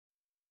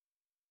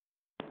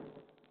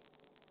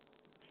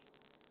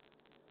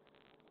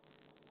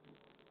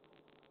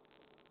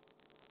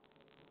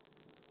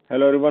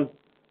Hello everyone,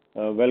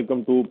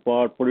 welcome to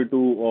part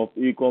 42 of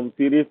Ecom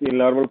series in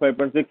Laravel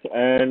 5.6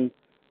 and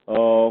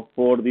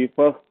for the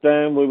first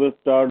time we will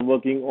start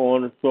working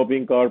on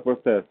shopping cart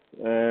process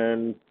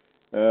and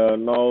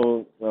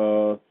now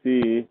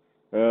see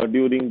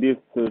during this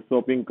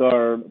shopping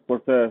cart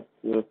process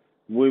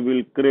we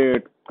will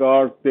create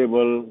cart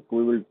table,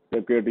 we will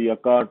create a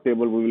cart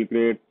table we will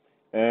create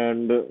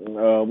and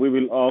we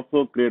will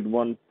also create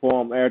one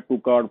form, add to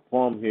cart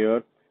form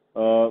here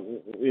uh,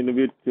 in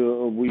which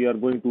we are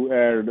going to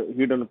add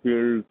hidden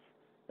fields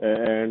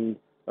and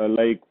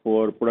like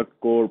for product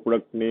code,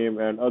 product name,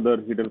 and other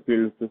hidden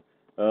fields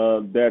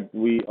that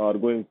we are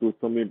going to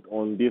submit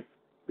on this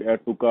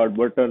add to cart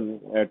button,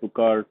 add to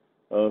cart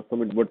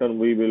submit button.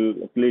 We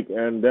will click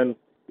and then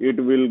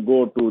it will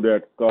go to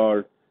that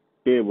cart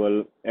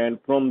table, and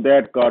from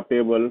that cart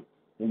table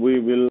we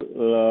will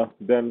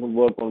then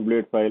work on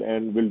blade file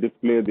and will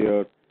display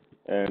there,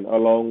 and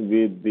along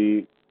with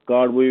the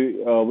card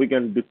we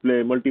can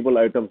display multiple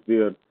items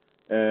there,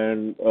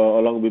 and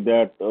along with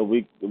that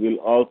we will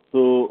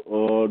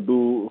also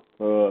do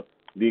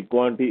the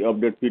quantity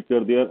update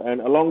feature there, and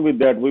along with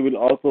that we will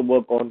also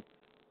work on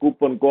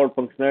coupon code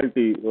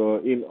functionality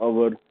in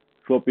our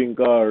shopping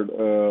cart.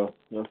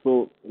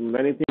 So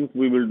many things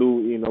we will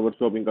do in our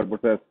shopping cart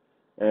process,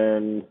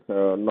 and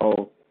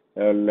now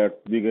let's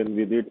begin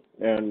with it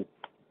and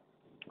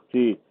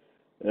see.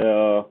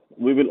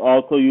 We will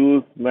also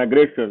use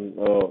migration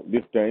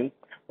this time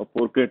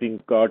for creating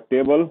cart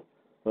table,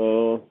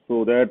 so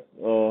that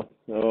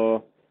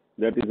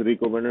that is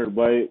recommended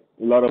by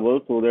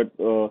Laravel, so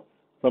that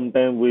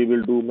sometime we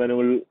will do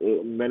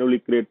manually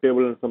create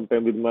table and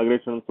sometime with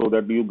migration, so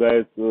that you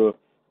guys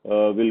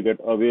will get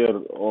aware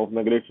of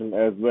migration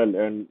as well,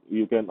 and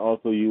you can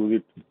also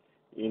use it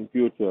in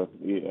future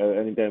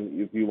anytime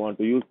if you want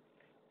to use.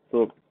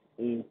 So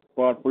in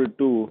part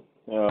 42,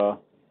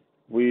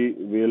 we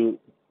will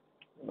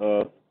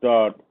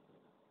start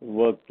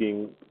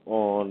working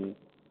on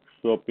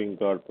shopping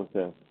cart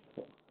process.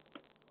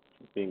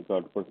 Shopping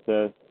cart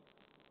process,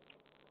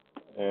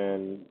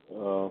 and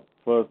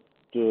first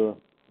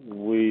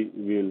we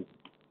will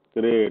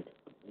create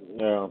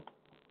a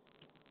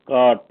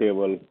cart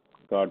table.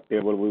 Cart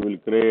table we will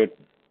create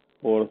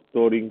for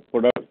storing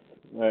products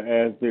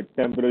as a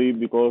temporary,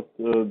 because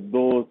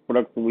those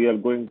products we are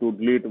going to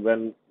delete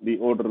when the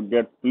order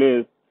gets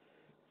placed.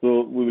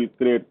 So we will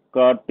create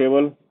cart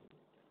table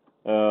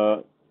uh,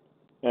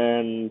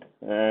 and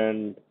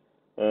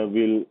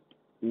we'll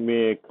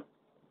make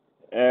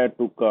add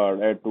to cart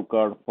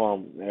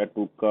form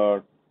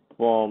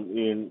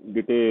in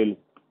detail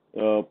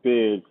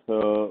page,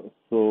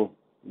 so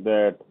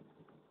that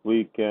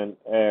we can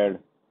add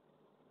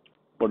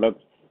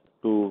products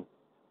to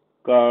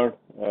cart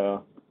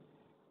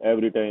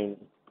every time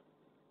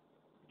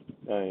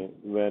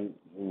when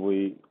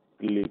we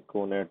click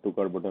on add to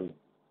cart button,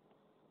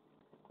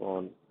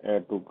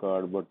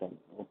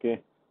 okay.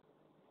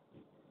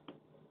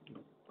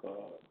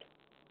 Cart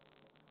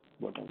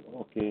button,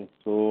 okay.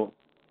 So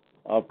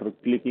after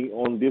clicking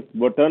on this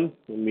button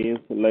means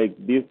like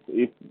this,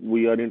 if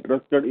we are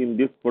interested in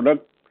this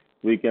product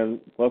we can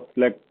first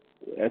select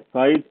a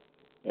site,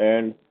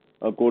 and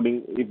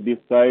according if this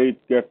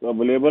site gets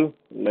available,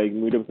 like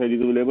medium size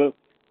is available,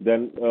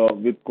 then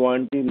with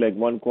quantity like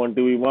one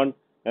quantity we want,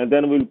 and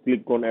then we'll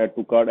click on add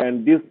to cart,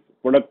 and this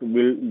product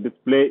will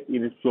display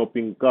in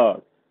shopping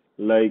cart.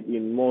 Like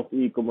in most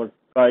e-commerce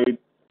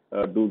sites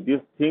do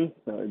this thing.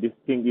 This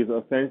thing is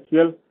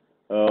essential,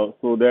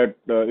 so that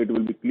it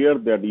will be clear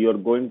that you are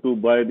going to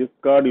buy this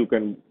card. You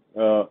can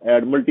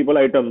add multiple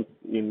items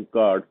in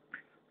cart,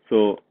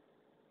 so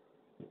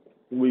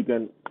we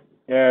can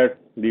add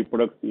the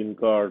products in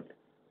cart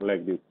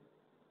like this.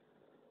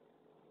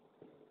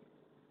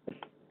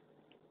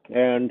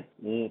 And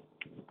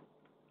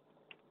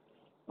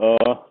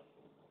uh,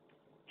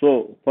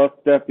 so first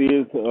step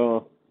is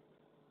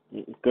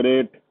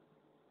create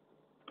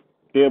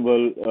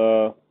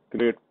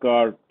create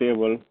cart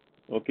table,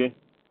 okay.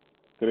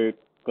 Create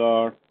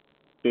cart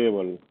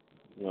table,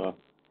 uh,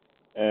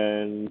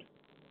 and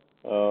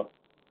uh,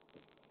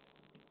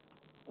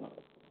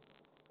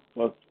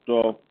 first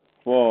of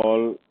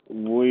all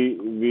we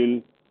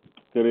will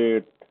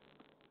create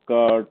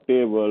cart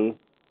table,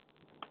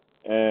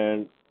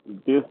 and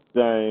this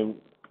time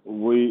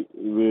we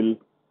will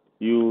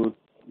use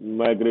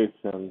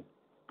migration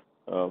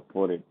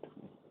for it,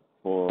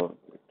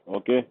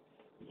 okay.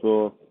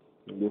 So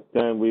this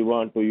time we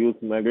want to use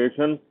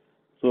migration,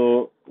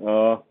 so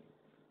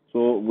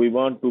so we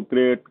want to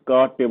create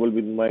cart table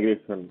with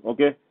migration,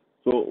 okay.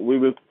 So we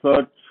will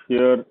search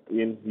here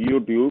in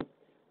YouTube,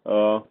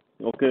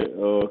 okay.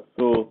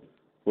 So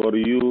for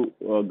you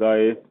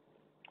guys,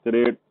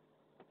 create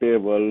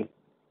table,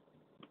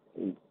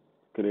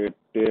 create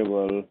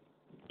table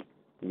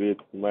with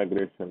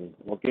migration,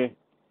 okay.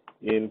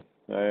 In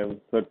I am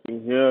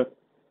searching here,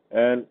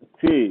 and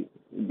see,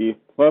 the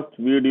first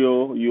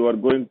video you are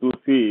going to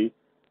see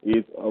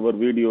is our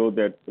video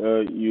that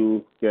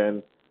you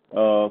can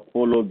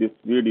follow this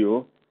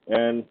video,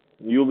 and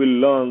you will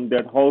learn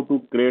that how to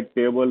create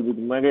table with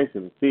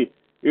migration. See,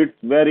 it's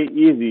very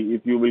easy.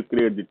 If you will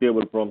create the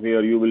table from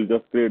here, you will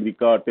just create the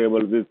card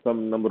table with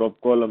some number of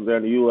columns,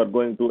 and you are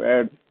going to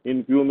add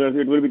in few minutes.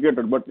 It will be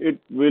created, but it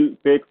will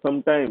take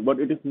some time. But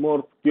it is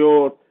more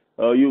secure.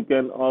 You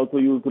can also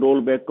use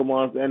rollback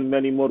commands and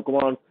many more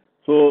commands.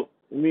 So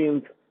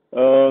means,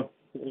 uh,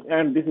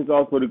 and this is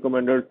also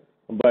recommended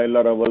by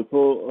Laravel.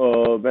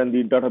 So when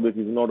the database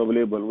is not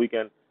available, we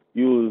can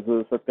use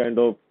such kind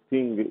of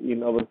thing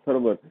in our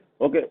server.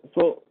 Okay,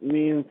 so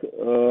means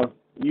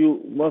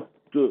you must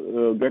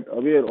get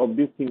aware of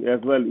this thing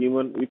as well.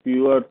 Even if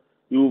you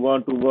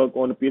want to work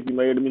on PHP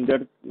MyAdmin,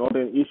 that's not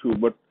an issue,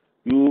 but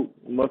you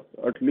must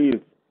at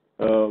least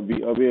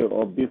be aware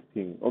of this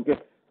thing. Okay,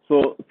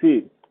 so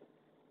see,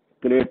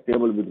 create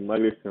table with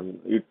migration.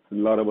 It's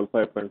Laravel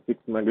 5.6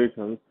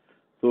 migration.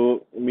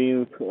 So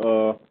means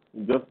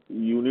just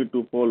you need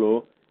to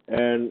follow,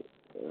 and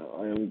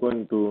I am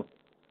going to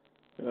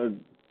uh,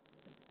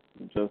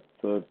 just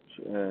search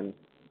and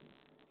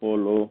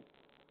follow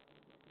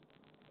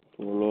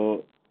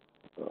follow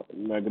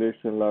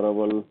migration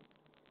Laravel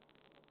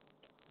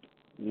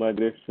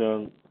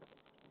migration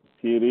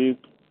series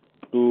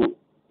to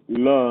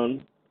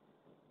learn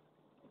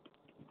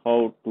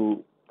how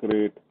to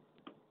create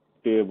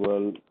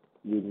table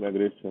with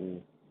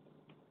migration,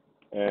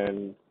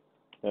 and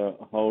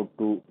how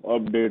to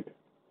update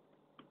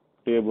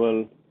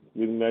table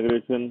with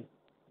migration,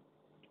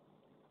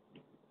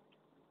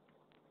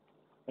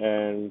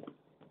 and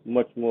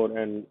much more,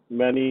 and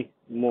many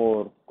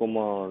more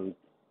commands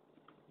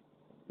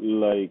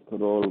like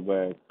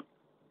rollback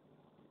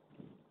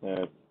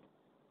uh,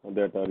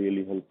 that are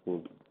really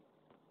helpful.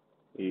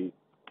 E-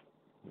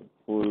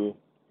 Full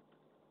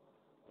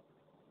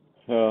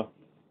uh,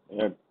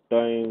 at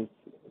times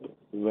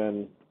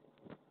when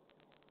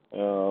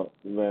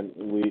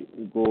we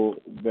go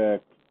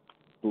back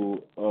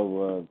to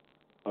our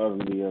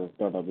earlier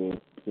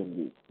database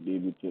in the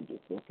DB changes.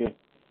 Okay,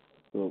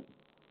 so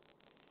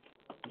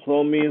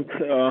means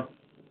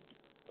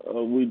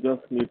we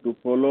just need to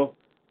follow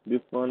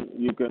this one.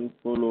 You can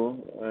follow,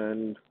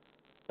 and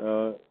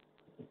uh,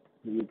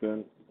 you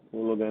can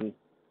follow then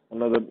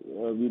another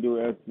video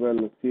as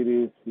well,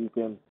 series. You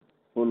can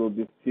follow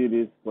this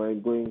series by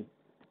going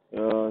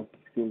uh,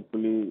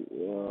 simply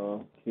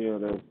here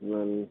as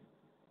well.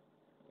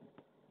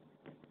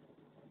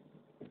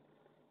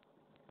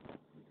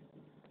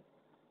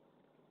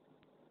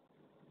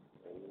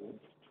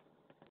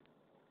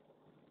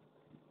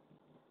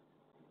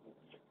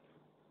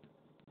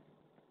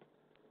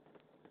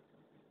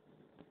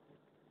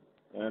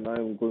 And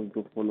I'm going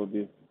to follow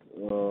this.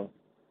 uh,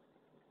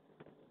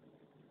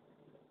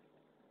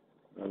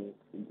 I'm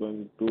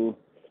going to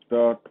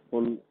start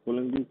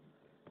following this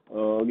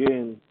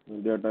again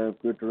that I have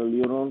created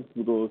earlier on,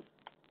 because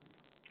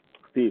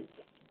see,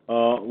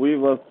 we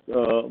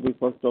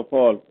first of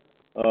all,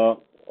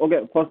 okay,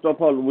 first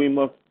of all, we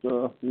must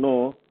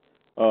know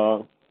uh,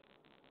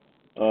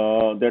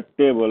 that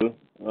table.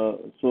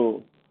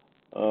 So,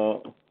 uh,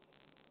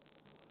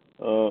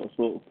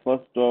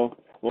 first of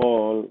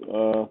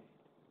all,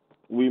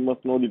 we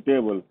must know the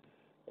table.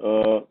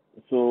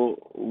 So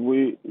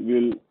we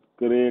will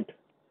create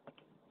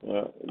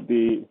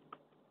the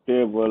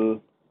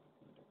table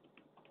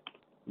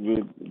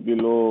with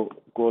below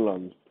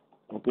columns.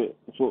 Okay,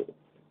 so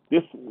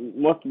this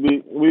must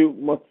be, we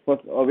must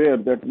first aware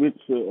that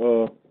which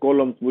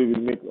columns we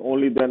will make.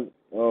 Only then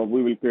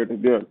we will create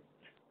it there.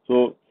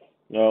 So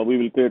we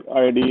will create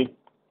ID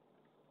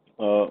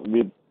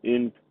with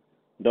int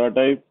data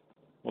type.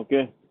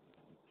 Okay,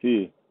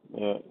 see,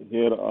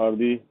 here are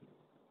the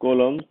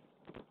columns,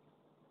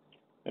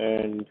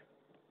 and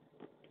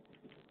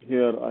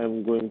here I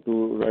am going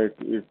to write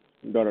its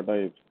data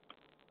type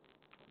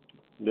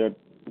that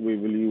we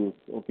will use.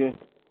 Okay,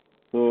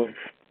 so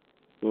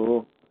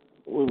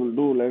we will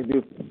do like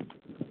this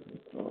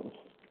uh,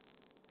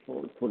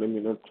 for a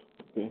minute.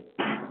 Okay,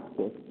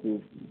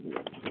 so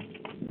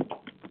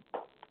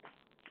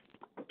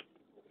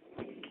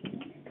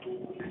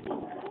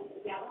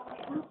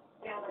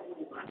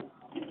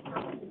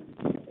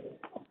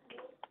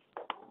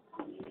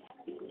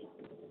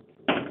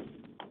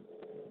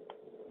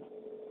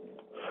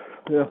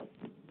yeah,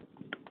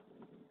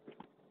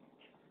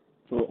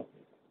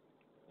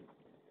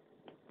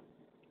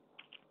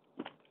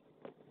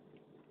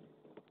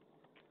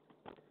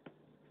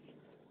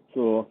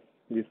 so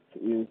this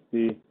is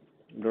the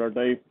data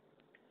type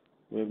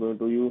we're going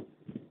to use.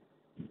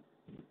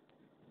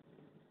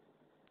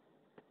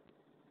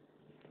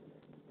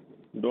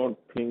 Don't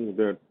think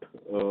that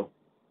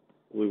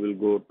we will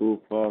go too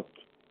fast,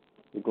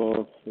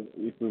 because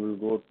if we will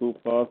go too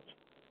fast,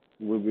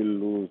 we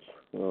will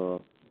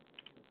lose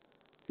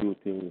few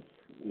things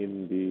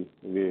in the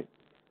way.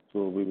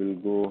 So we will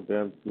go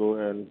damn slow,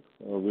 and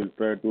we'll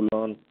try to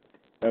learn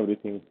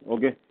everything.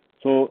 Okay.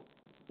 So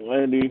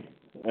ID,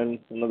 and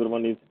another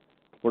one is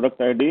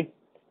product ID,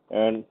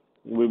 and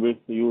we will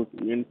use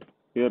int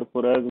here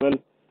for as well,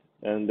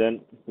 and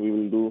then we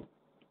will do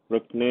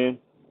product name,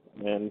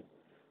 and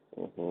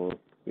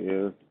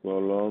space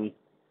column,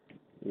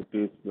 it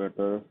is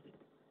better.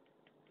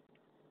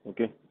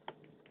 Okay,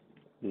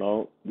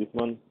 now this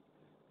one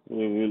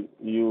we will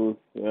use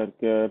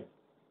varchar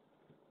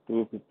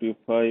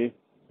 255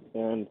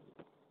 and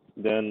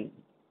then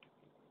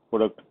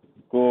product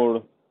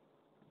code.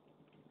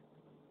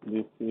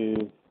 This is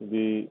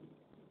the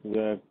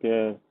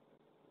varchar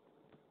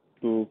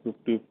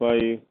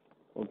 255.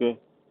 Okay,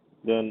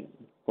 then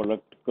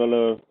product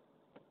color,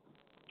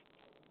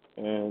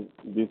 and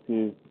this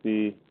is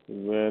the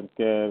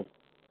varchar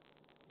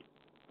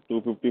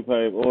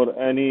 255 or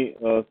any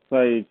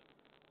size.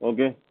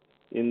 Okay,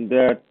 in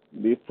that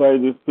the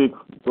size is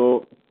fixed,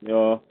 so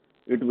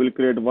it will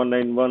create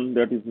 191.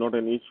 That is not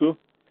an issue.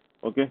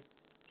 Okay,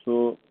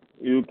 so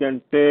you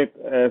can take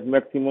as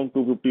maximum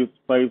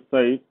 255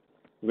 size,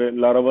 where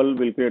Laravel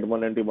will create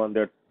 191.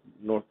 That's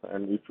not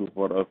an issue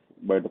for us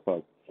by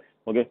default.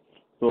 Okay,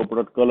 so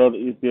product color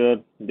is there,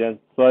 then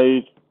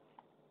size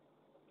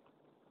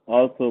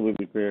also we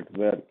will create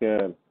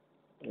varchar.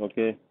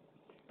 Okay,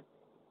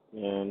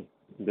 and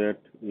that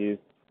is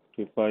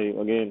 55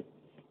 again.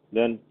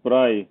 Then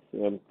price,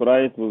 and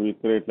price we will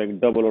create like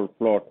double or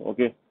float.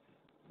 Okay,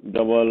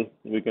 double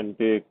we can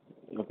take.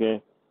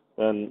 Okay,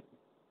 and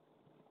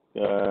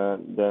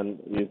then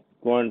is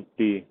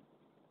quantity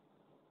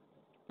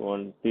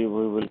we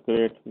will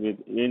create with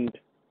int,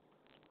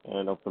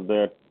 and after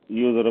that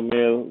user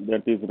mail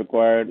that is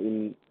required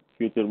in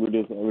future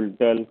videos. I will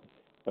tell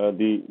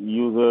the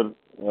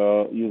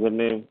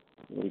username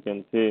we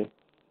can say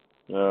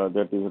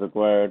that is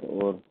required,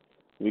 or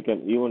we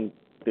can even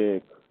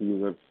take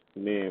user's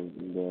name.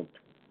 That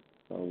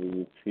we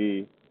will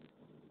see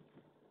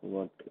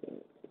what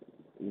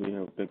we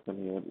have taken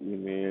here.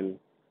 Email.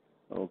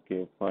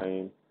 Okay,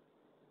 fine.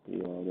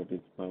 Yeah, that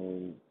is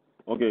fine.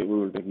 Okay, we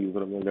will take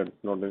user mail. That is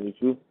not an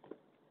issue.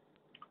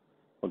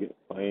 Okay,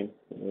 fine.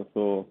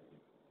 So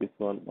this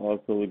one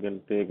also we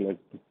can take like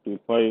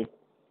 55,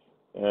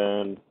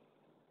 and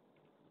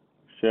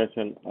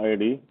session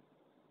ID.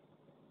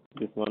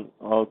 This one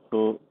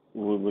also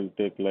we will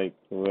take like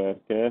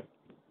varchar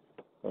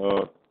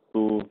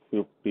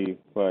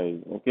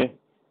 255. Okay,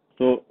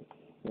 so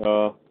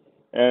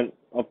and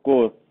of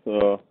course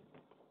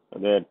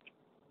that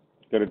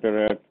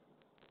character at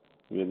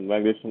with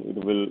migration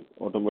it will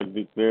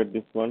automatically create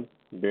this one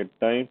date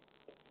time,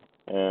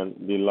 and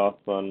the last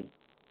one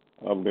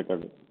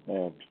updated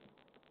at,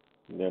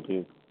 that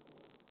is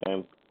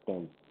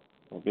timestamp.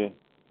 Okay,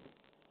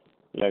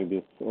 like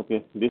this.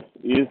 Okay, this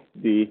is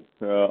the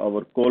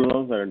our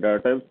columns and data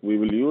types we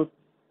will use,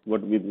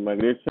 but with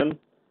migration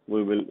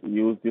we will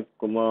use this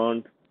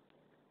command.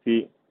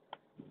 See,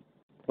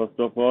 first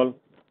of all,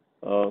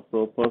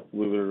 so first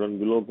we will run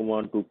below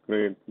command to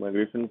create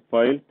migration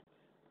file.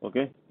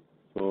 Okay,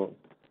 so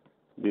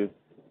this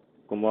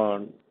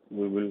command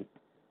we will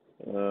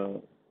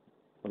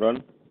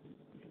run.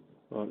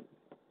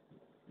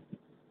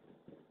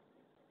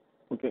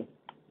 Okay,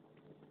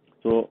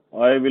 so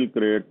I will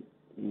create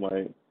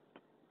my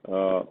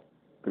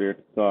create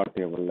car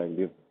table like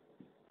this.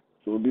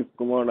 So this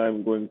command I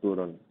am going to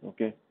run.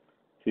 Okay,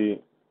 see,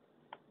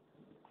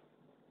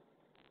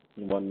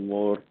 one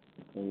more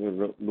I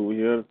will do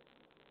here,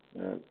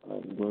 and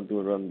I'm going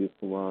to run this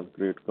command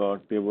create car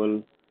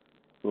table.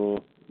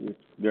 So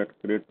let's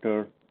get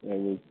creator. I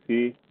will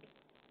see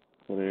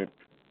create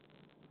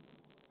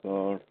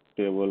car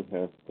table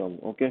has come.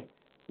 Okay,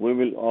 we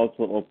will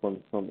also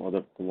open some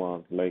other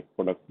command like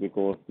product,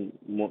 because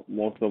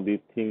most of these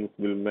things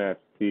will match.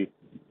 See,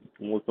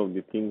 most of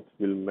the things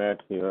will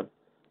match here.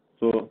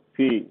 So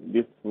see,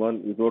 this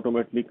one is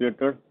automatically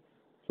created.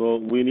 So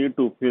we need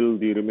to fill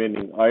the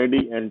remaining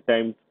ID and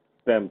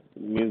timestamp.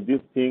 Means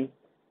this thing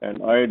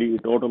and ID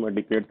is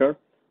automatically created,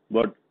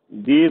 but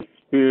these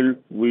fields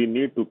we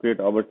need to create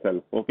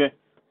ourselves. Okay,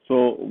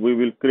 so we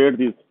will create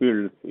these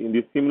fields in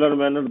the similar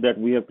manner that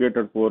we have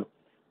created for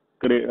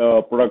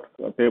products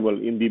table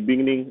in the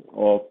beginning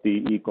of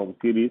the ecom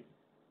series.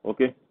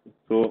 Okay,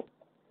 so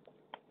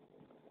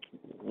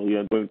we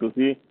are going to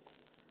see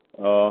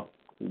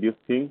this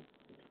thing.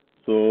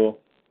 So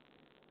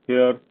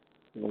here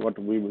what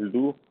we will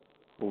do,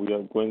 we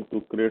are going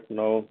to create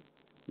now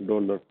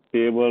dollar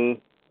table.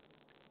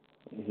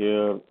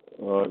 Here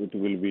it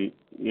will be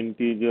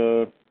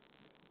integer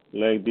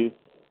like this,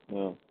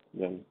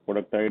 then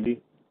product ID,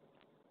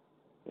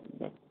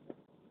 product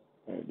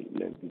ID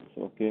like this.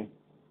 Okay,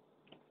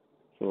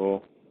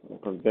 so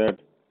after that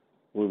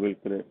we will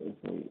create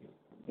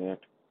that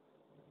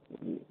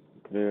we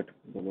create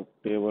the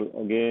table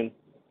again.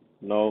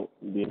 Now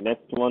the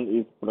next one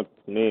is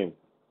product name.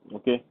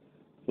 Okay,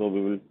 so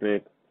we will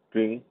take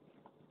string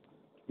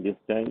this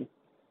time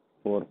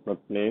for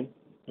product name.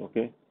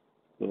 Okay,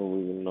 so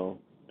we will now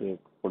take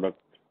product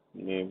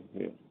name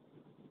here,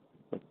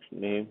 product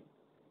name.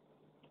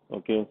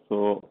 Okay,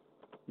 so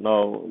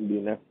now the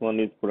next one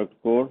is product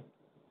code.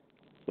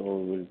 So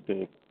we will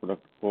take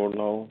product code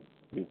now,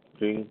 the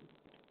string.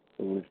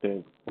 So we will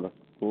take product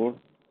code.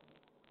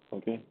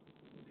 Okay,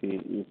 see,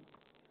 it's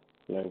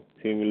like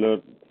similar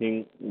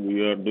thing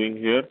we are doing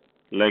here,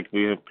 like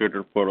we have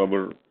created for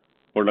our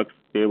products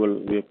table.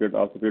 We have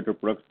also created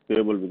products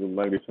table with the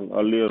migration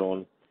earlier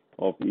on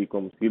of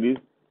ecom series.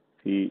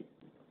 See,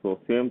 so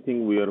same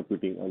thing we are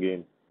repeating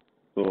again.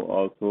 So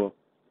also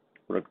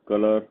product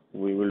color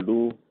we will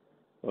do.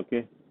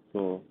 Okay,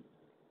 so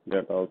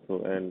that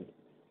also, and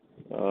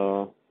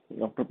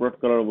after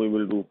product color we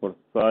will do for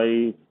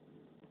size.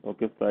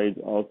 Okay, size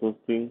also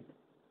string.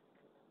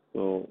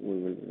 So we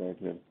will write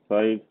here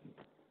size,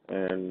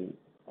 and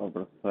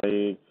after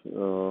size,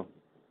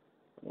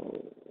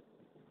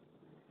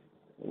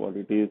 what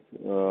it is,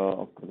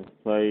 after the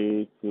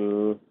size,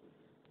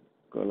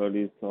 color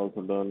is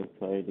also done,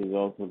 size is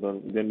also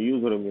done. Then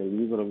user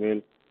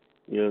email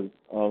is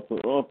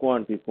also,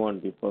 quantity,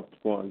 first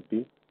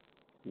quantity.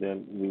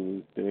 Then we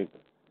will take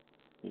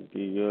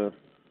integer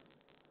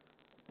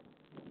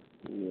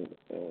here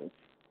as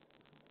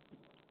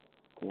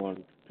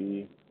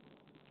quantity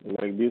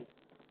like this.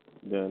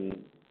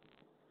 Then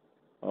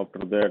after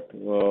that,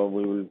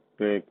 we will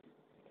take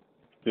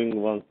string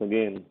once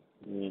again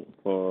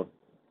for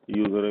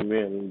user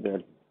email.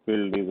 That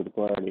field is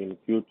required in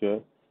future,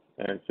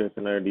 and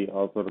session ID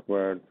also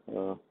required,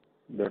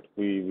 that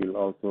we will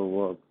also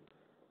work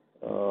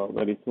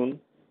very soon.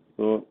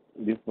 So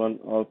this one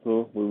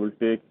also we will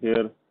take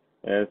here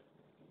as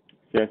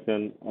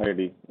session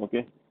ID.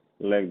 Okay,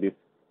 like this.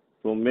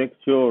 So make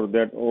sure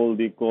that all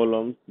the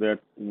columns that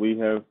we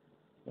have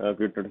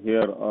created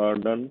here are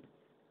done.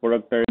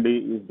 Product ID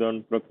is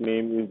done, product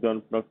name is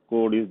done, product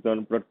code is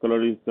done, product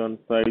color is done,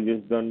 size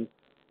is done,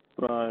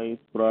 price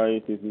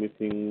is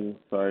missing,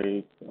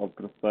 size.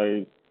 After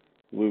size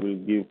we will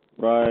give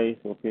price.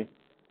 Okay,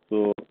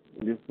 so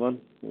this one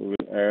we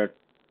will add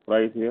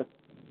price here.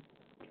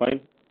 Fine.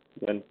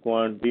 Then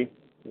quantity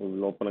we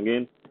will open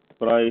again.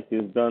 Price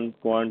is done,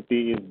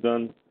 quantity is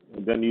done,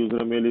 then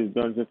user email is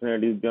done, session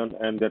ID is done,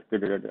 and that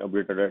created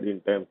updated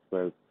in time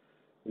well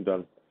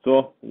done.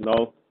 So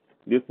now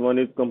this one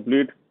is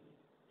complete.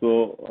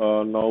 So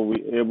now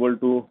we able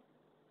to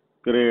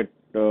create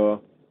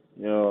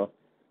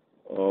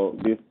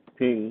this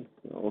thing.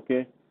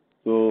 Okay,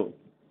 so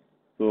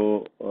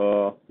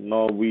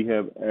now we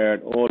have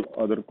add all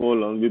other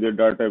columns with a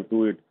data type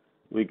to it.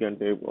 We can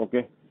type.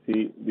 Okay,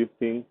 see this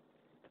thing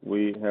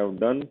we have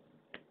done.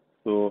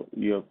 So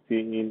you have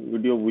seen in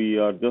video, we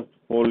are just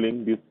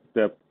following this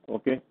step.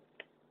 Okay,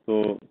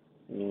 so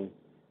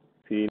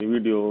see in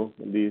video,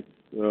 this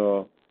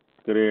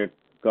create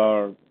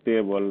card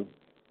table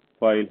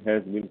file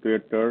has been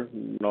created.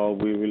 Now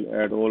we will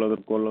add all other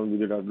columns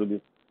with it after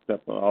this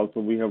step. Also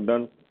we have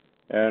done,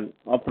 and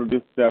after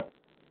this step,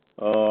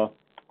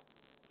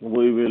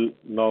 we will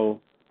now,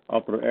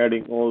 after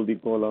adding all the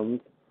columns,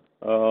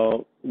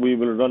 we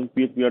will run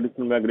php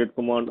additional migrate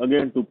command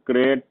again to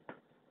create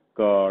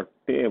card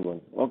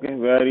table. Okay,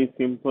 very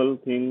simple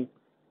thing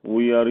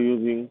we are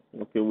using.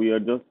 Okay, we are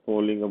just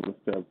following up the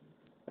steps,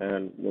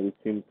 and very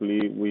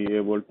simply we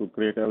able to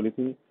create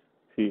everything.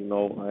 See,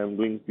 now I am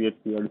doing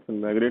php additional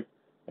migrate,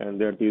 and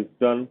that is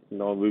done.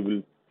 Now we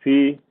will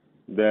see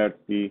that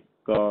the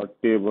card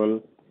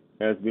table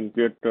has been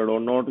created or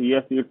not.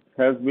 Yes, it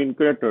has been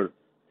created.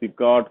 The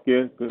card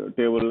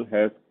table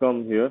has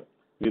come here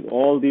with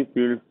all the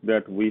fields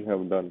that we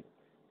have done.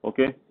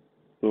 Okay,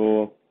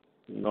 so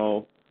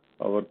now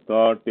our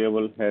card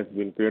table has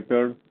been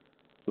created.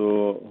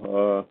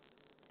 So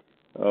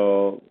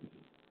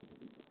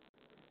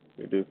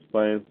it is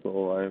fine.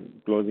 So I am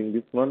closing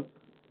this one,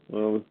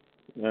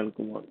 and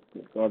command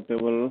card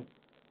table.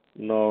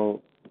 Now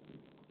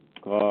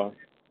card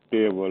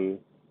table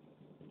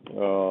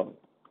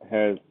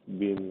has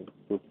been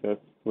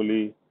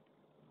successfully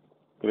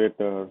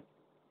created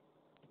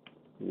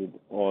with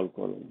all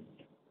columns.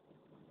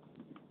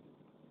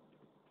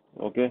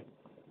 Okay,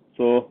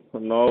 so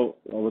now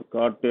our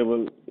card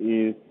table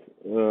is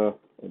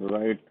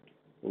right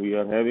we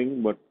are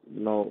having, but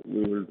now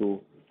we will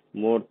do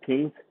more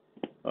things.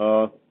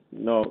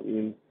 Now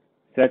in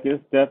second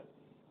step,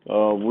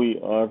 we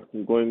are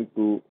going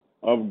to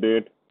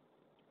update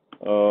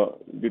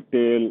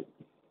detail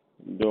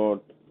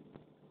dot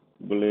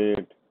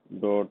blade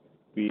dot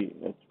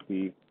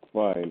php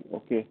file.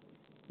 Okay,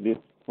 this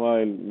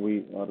file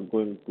we are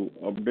going to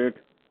update.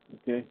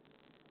 Okay,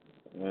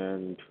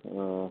 and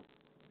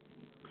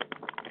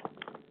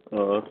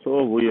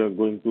so we are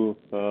going to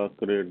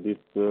create this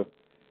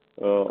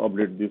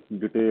update this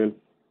detail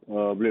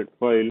blade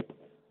file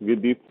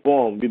with the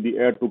form, with the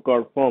add to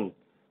cart form.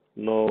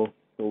 Now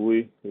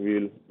we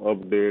will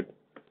update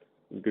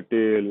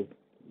detail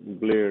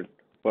blade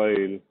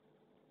file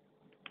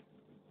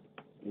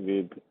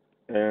with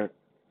add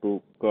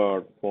to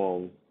cart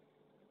form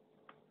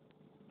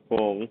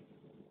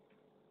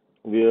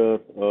where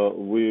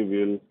we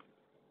will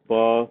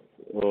pass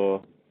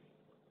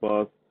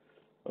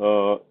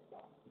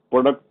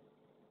product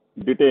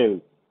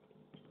details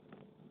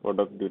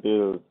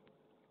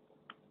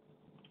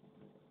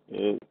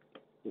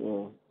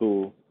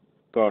to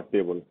cart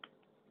table.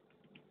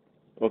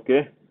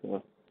 Okay,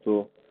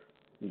 so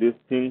this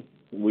thing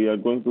we are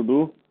going to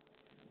do,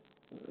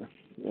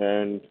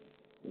 and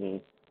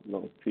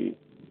now see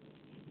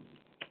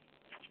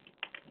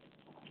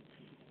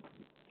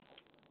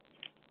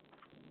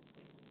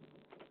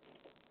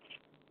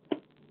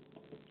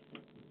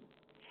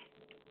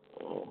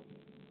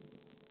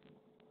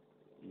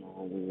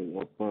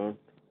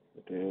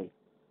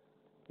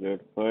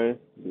Let file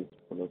this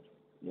product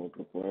not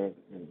required,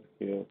 and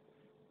here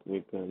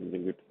we can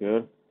leave it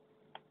here.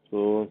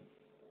 So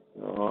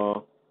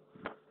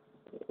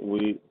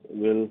we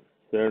will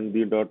send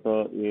the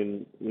data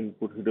in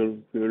input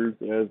hidden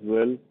fields as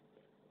well.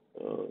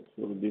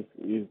 So this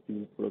is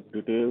the product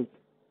details.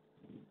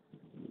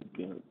 You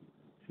can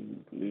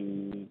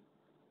simply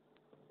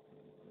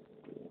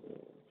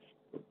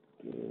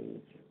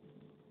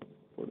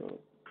product.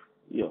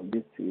 Yeah,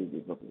 this is the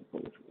product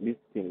information. This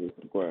thing is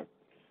required.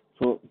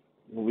 So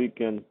we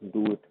can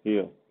do it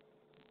here.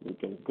 We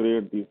can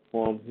create the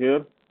form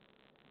here.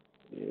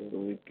 Here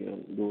we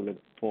can do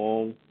like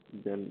form,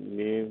 then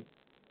name.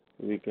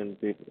 We can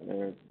take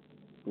add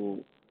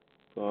to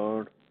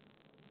card.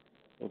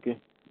 Okay.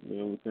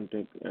 Then we can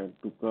take add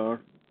to card.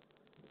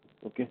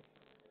 Okay.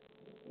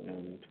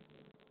 And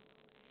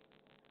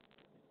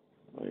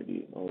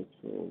ID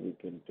also we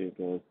can take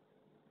as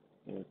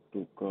add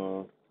to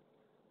card.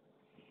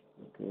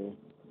 Okay.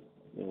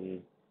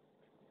 Then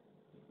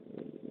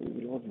we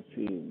will also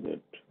see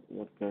that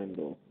what kind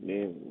of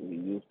name we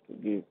used to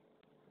give.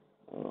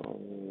 For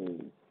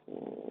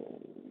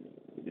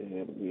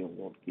here we have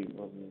not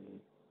given.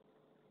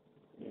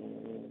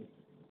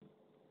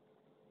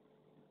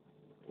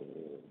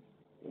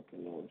 Okay,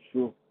 now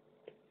sure.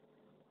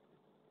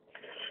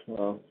 So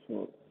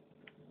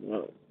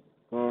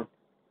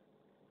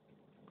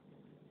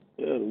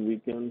here we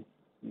can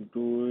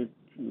do it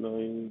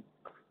like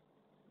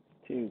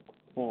think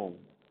form.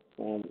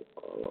 Form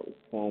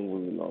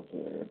we will also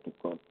add to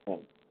cart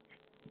form.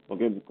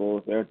 Okay,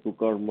 because add to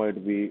cart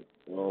might be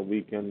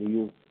we can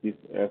use this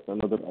as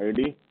another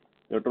ID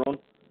later on.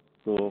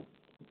 So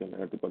we can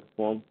add to cart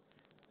form.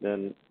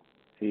 Then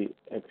see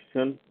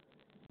action.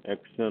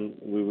 Action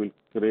we will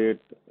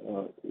create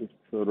its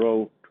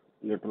route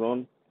later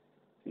on.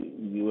 See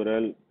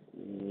URL.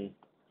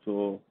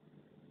 So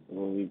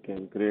we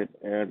can create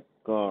add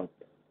cart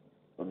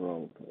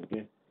route.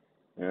 Okay,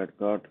 add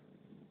cart.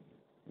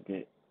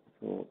 Okay,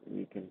 so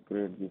we can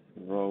create this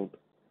route.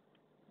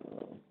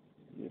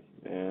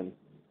 And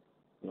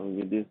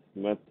with this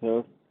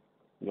method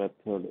we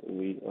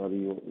are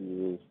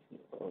going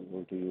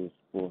to use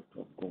post,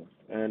 of course.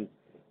 And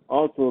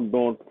also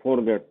don't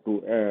forget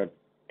to add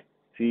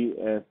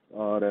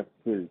CSRF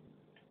field.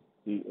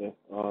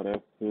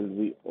 CSRF field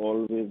we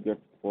always get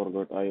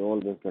forget. I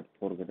always get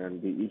forget,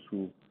 and the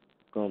issue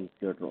comes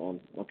later on.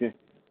 Okay,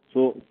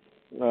 so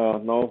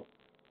now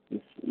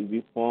this will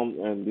be form,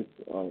 and this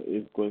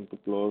is going to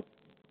close.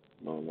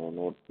 No,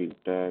 not field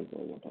tag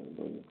or what I'm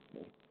doing.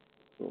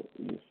 So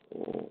this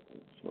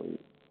sorry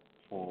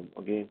form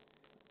again.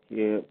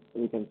 Here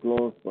we can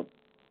close, but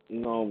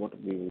now what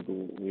we will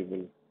do, we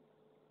will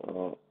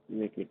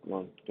make it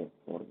one step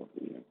forward.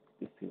 Like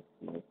this is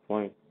now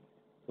fine,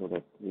 so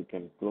that we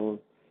can close.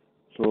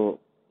 So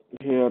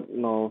here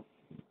now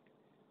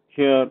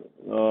here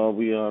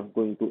we are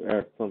going to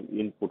add some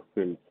input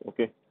fields.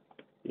 Okay,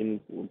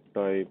 input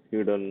type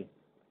hidden,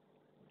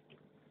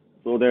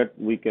 so that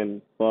we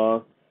can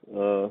pass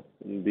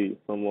the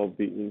some of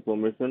the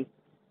information,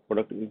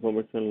 product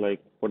information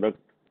like product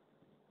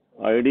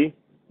ID,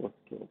 first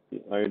of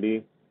the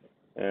ID,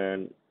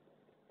 and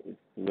its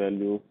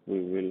value.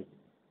 We will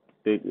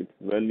take its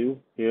value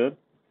here.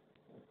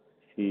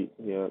 See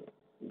here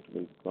it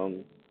will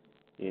come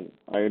in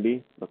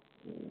ID.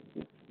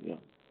 Yeah,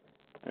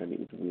 ID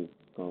it will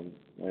come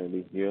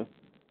ID here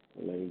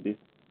like this.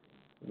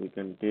 We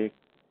can take.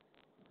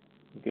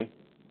 Okay,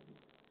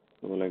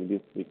 so like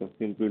this we can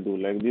simply do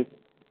like this,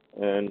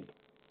 and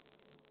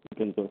we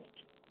can just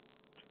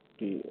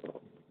see.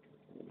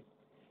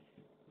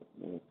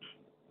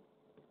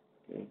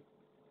 Okay,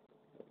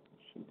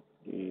 so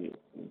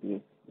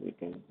this we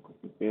can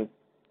copy paste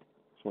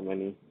so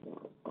many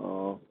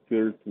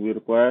fields we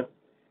require.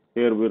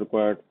 Here we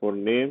required for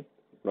name,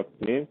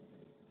 product name,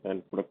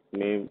 and product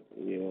name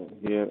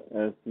here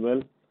as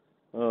well.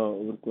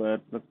 We require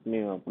product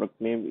name. Product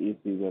name is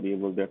the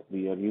variable that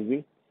we are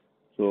using.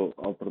 So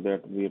after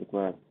that we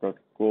require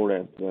product code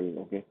as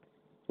well. Okay,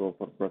 so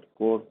for product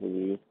code we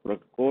will use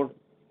product code,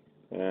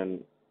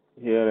 and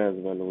here as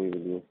well we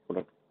will use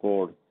product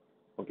code.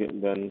 Okay,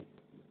 then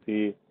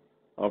see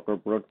after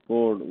product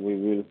code we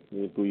will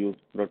need to use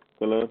product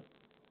color.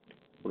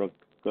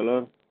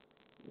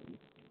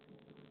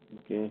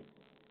 Okay,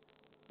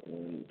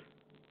 and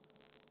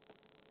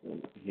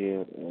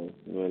here as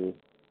well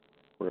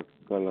product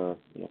color.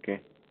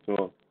 Okay,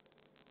 so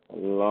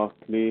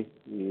lastly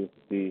is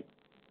the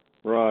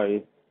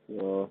price.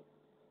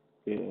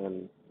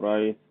 And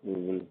price we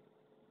will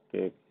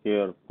take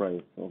here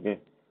price. Okay,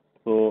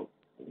 so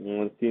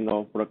see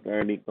now product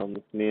ID comes,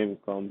 name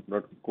comes,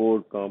 product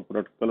code comes,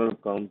 product color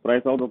comes,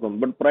 price also comes,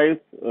 but price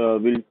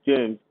will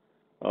change.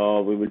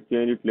 We will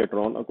change it later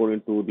on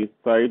according to this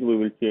site. We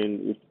will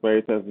change its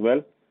price as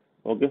well.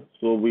 Okay,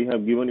 so we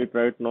have given it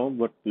right now,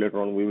 but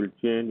later on we will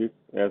change it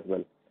as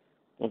well.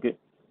 Okay,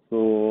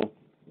 so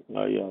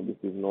yeah, this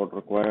is not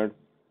required,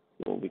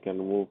 so we can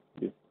remove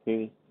this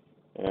thing,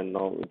 and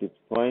now it is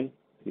fine.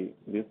 See,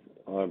 these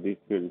are the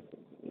fields.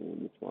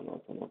 This one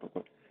also not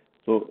required.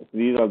 So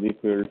these are the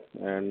fields,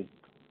 and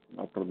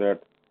after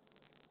that,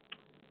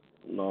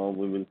 now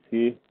we will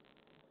see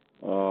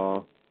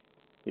uh,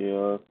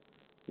 here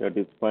that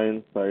is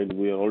fine side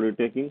we are already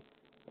taking,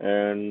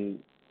 and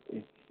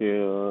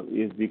here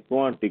is the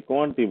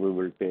quantity we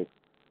will take.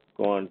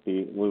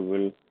 Quantity we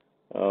will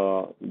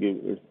give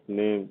its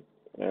name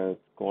as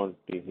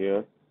quantity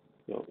here.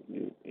 So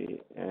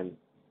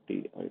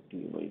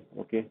quantity.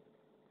 Okay.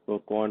 So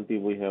quantity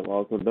we have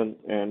also done,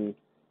 and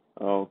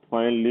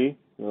finally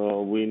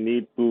we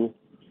need to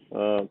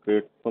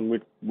create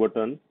submit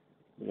button,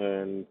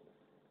 and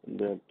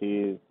that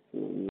is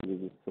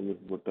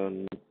submit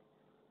button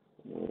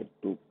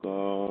to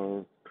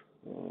cart.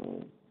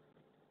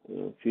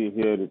 See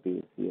here it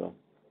is, yeah.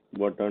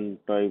 Button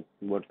type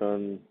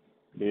button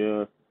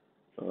here.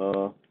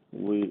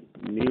 We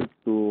need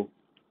to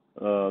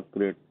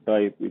create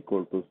type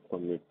equal to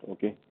submit,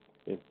 okay,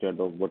 instead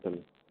of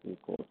button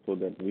equal, so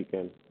that we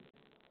can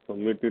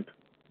submit it,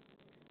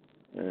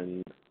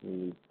 and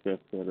we check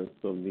the rest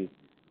of the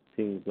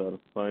things are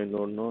fine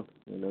or not,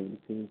 and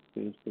everything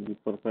seems to be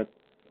perfect.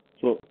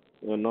 So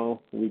now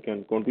we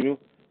can continue.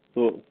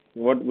 So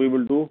what we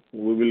will do,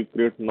 we will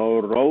create now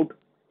route,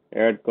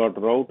 add cart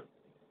route,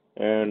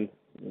 and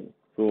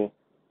so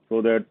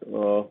so that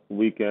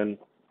we can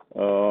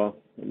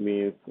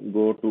means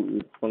go to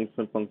its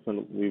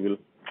function we will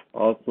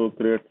also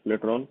create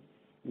later on,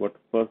 but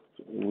first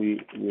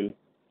we will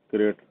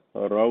create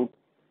a route,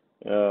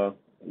 uh,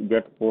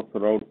 get post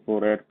route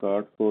for add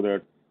cart, so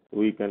that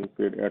we can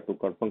create add to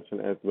cart function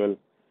as well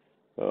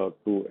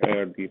to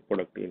add the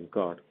product in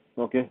cart.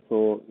 Okay,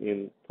 so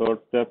in third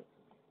step,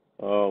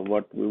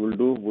 what we will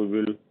do, we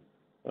will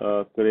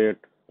create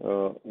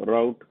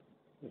route.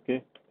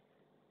 Okay,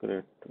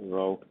 create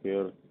route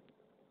here,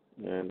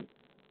 and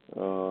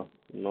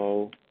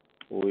now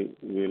we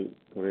will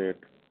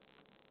create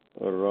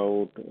a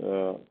route,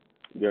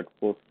 get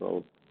post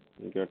route,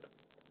 get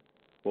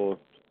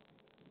post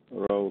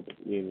route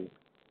in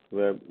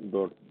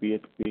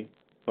web.php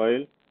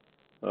file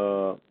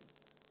uh,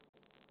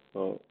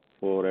 uh,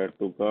 for add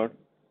to cart,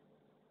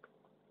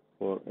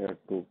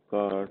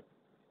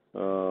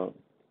 uh,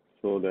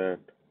 so that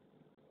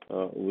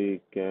we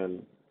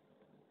can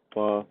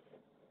pass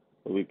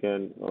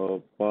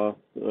pass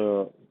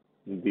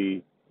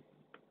the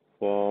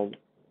form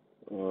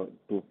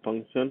to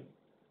function,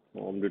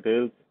 form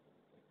details,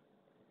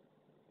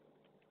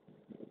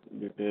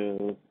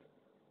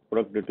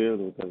 product details,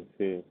 we can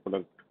say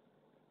product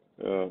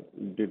uh,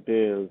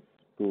 details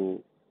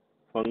to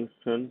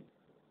function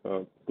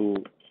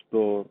to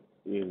store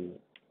in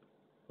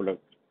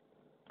product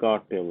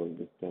cart table,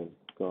 this time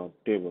cart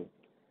table.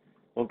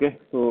 Okay,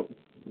 so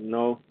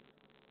now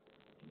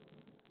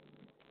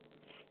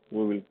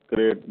we will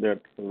create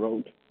that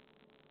route,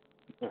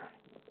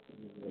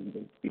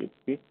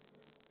 PHP.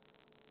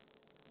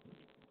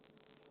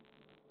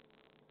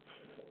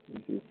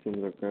 This is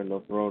similar kind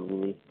of route we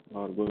will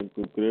are going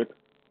to create.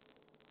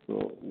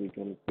 So we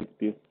can pick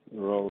this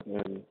route,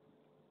 and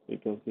we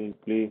can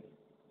simply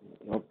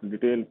after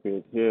detail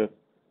page here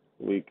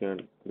we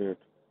can create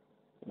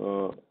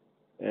uh,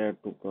 add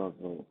to cart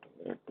route.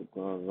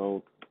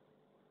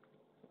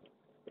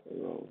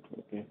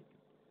 Okay,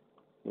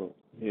 so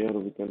here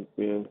we can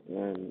paste,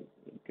 and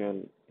we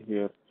can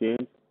here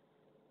change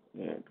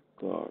add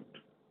cart.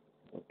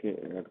 Okay,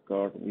 add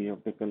cart we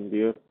have taken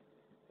there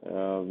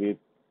with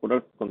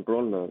product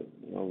controller.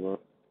 Our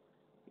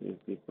is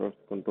the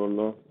product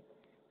controller,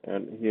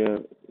 and here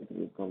it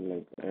will come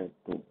like add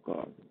to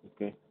cart.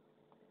 Okay,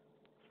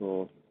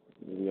 so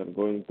we are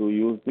going to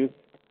use this.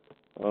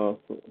 So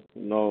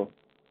now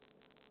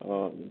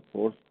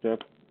fourth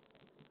step,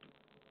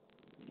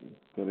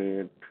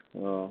 create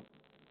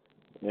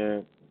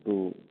add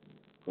to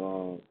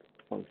cart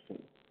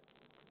function.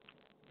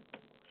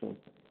 So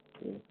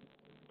okay,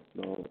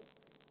 now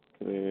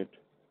create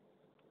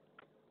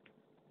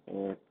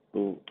add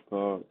to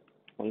cart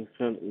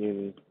function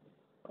in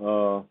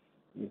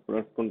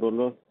product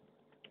controller,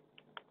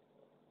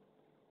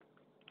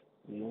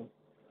 you know,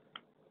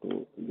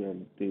 to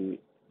get the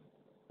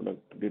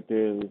product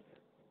details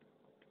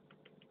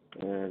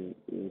and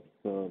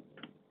insert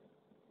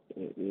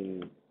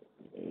in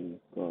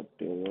cart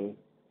table.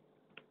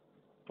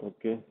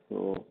 Okay,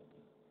 so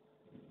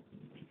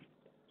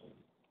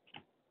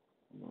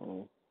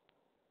now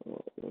I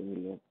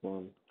will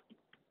open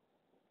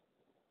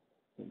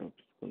product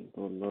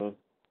controller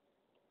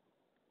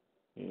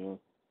here.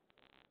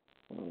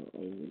 I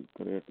will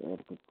create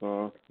add to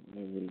cart. I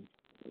will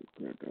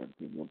create at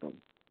the bottom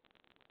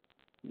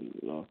the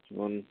last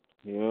one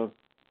here.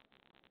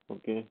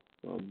 Okay,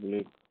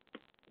 public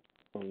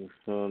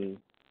function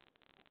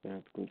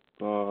add to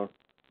cart,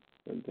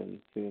 and then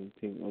same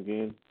thing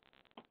again,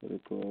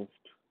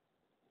 request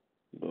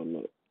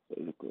dollar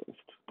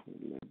request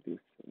like this,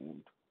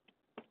 and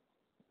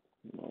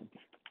now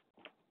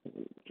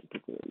to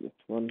create this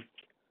one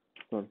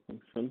cart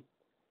function,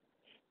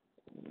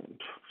 and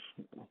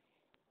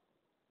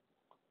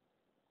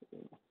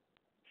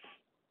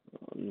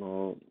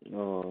now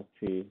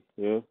see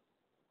here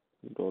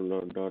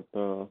dollar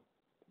data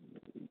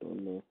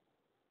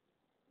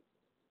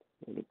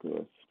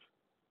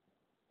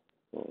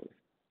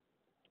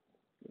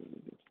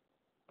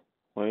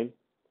fine.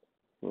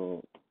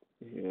 So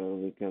here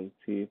we can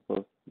see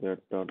first that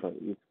data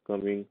is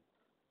coming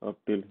up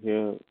till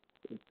here,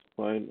 it's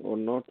fine or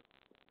not.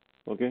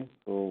 Okay,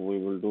 so we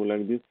will do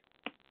like this.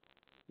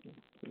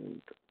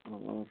 And,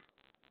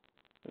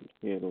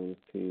 here we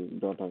see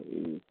data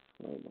is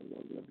fine or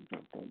not, like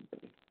data.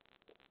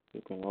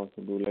 You can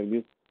also do like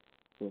this.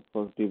 So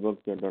first debug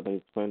that data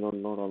is fine or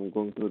not. I'm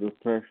going to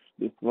refresh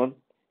this one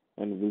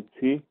and we'll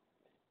see.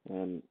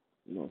 And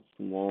no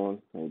small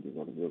size is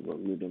available,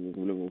 medium is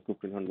available,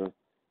 1500.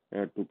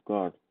 Add to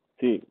cart.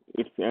 See,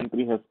 its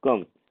entry has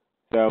come.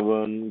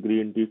 7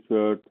 green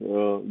t-shirt.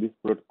 This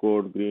product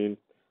code green.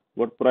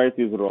 What price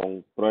is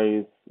wrong?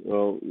 Price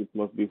it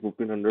must be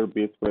 1500.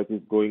 Base price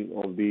is going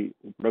of the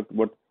product,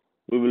 but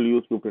we will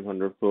use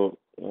 1500. So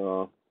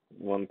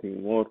one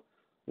thing more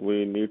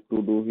we need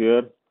to do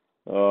here.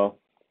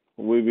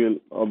 We will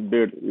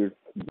update its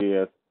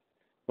JS.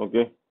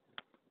 Okay.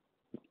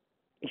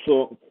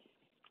 So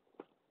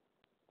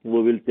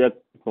we will check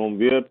from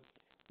where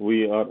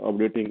we are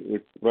updating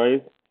its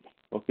price.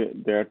 Okay,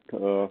 that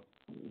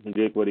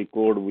jQuery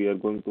code we are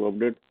going to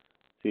update.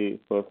 See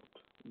first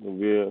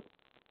where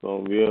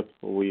from where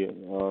we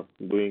are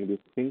doing this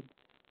thing.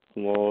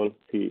 Small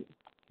c,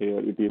 here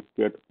it is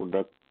get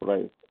product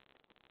price.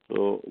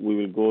 So we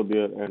will go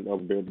there and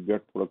update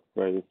get product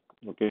price.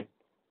 Okay,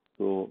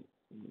 so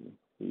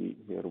see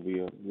here we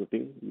are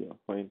getting, yeah,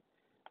 fine.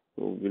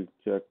 So we'll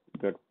check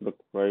get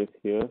product price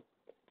here.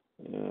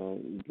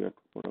 Get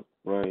product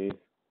price,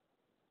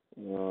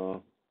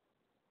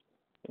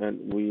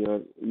 and we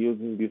are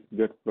using this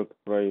get product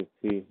price.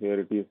 See here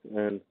it is,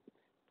 and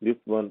this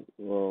one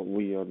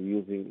we are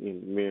using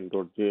in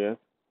main.js.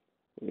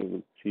 We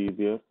will see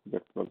there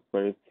get product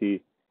price.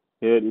 See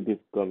here it is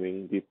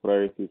coming, the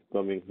price is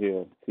coming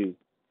here. See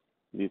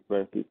the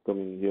price is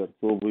coming here.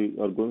 So we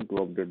are going to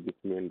update this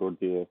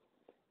main.js.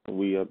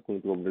 We are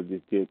going to update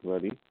this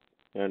jQuery,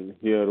 and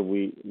here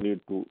we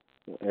need to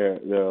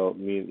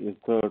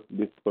insert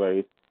this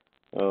price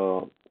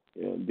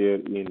there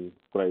in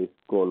price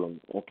column.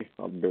 Okay,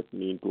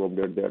 need to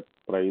update that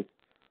price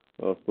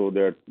so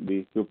that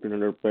the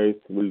 1500 price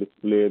will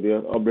display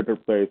there,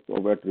 updated price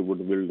of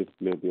attribute will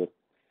display there.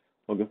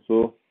 Okay,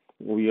 so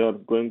we are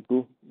going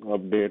to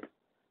update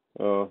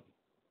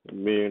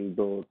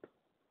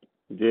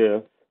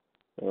main.js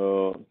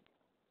uh,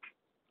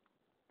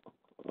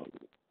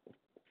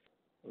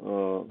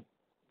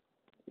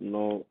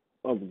 now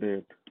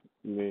update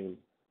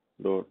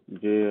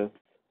main.js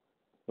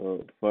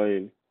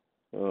file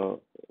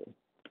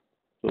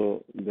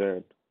so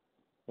that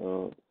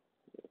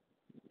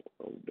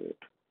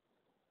update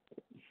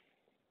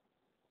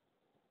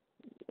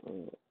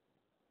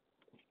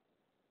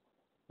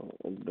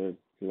update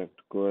select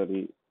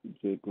query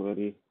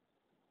jQuery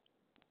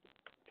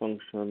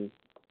function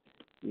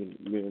in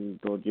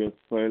main.js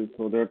file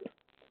so that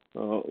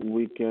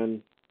we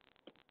can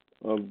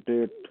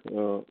update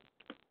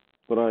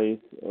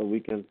price. We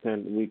can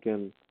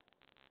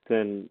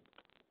send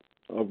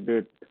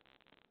update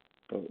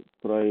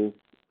price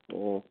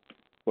of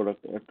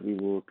product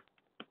attribute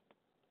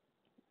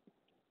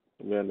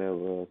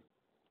whenever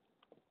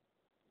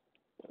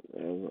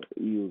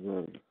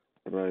user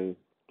tries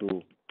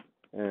to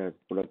add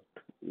product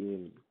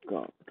in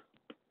cart.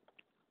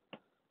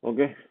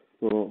 Okay,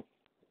 so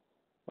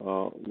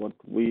what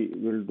we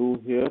will do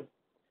here,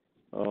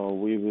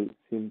 we will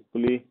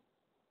simply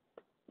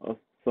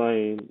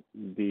assign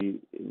the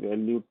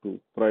value to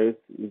price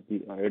is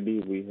the ID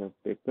we have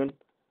taken.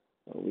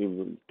 We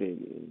will take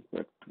in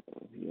fact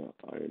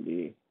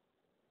ID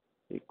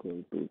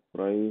equal to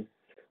price.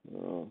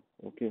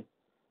 Okay,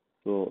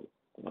 so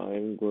I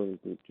am going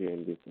to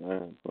change this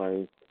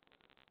price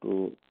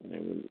to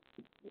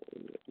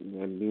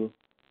value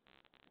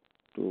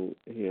to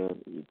here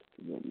its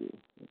value.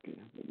 Okay,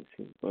 very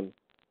simple.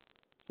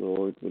 So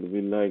it will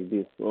be like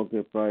this.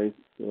 Okay, price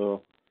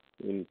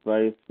in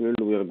price field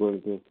we are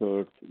going to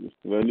insert its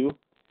value.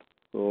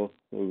 So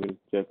we will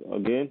check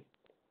again.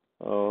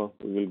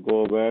 We will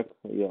go back.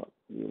 Yeah,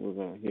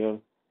 here,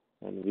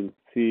 and we'll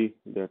see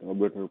that a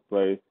better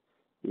price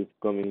is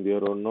coming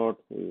there or not.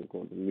 We will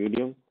go to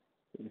medium.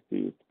 We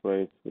see its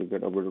price. We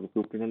get updated to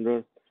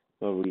 1500.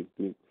 Now we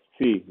will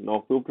see.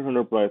 Now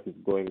 1500 price is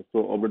going.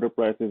 So updated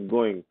price is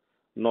going.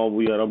 Now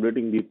we are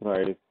updating the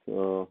price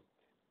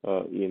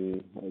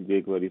in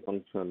jQuery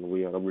function.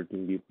 We are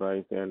updating the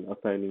price and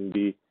assigning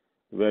the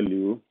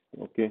value.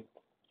 Okay.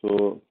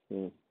 So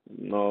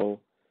now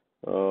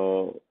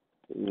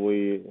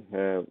we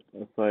have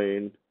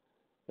assigned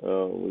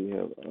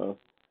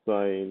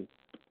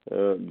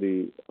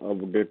the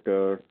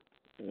updated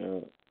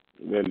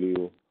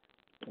value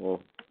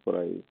of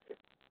price.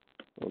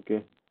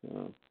 Okay,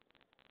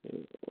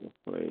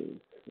 price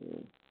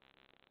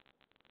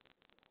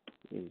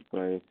in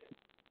price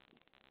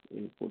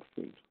input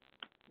field.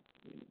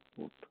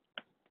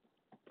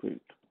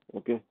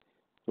 Okay,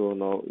 so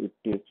now it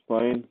is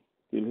fine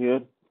till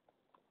here.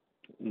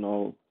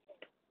 Now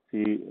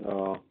see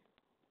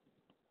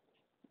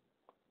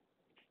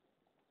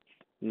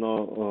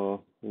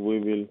now we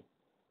will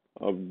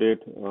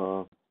update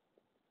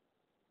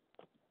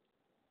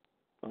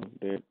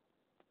update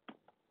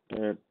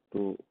add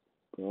to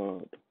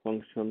cart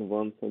function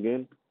once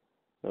again.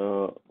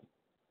 Uh,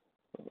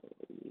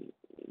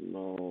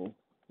 Now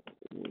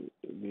we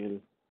will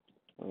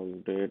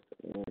update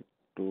add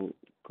to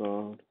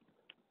cart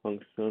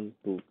function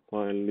to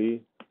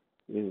finally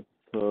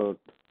insert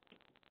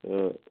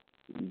uh,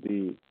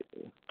 the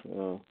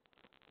uh,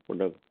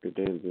 product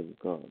details in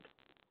cart.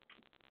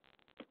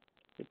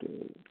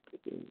 Details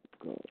in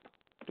cart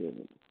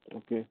table.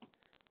 Okay,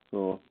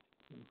 so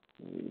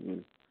we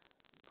will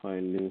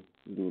finally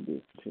do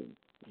this thing.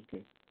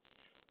 Okay,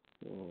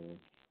 so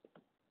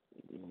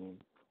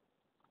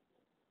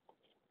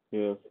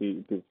here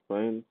see it is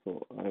fine.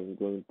 So I am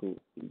going to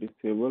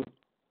disable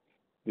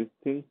this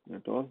thing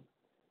at all.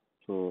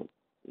 So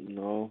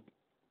now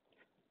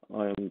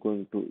I am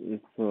going to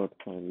insert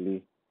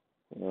finally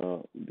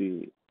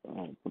the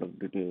product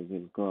details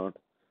in cart.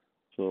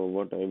 So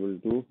what I will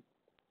do,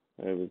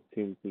 I will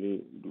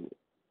simply do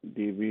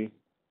db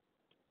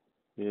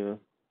here,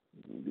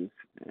 this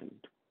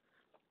and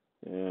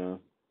uh,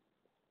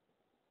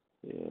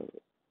 here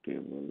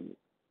table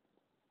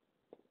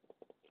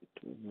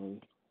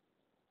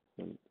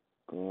and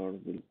card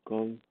will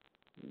come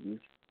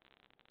this,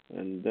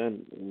 and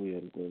then we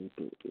are going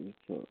to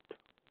insert.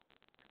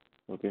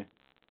 Okay,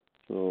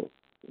 so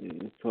in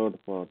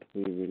insert part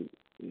we are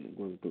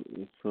going to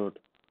insert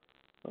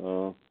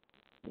all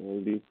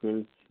the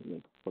fields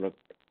like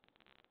product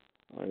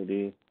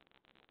ID,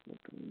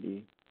 product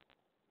ID,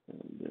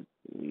 and that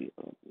we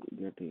are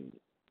getting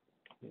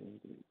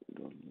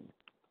product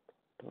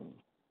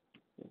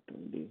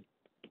ID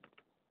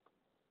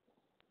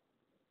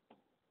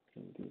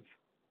and this,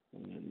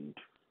 and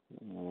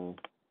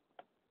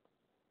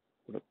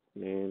product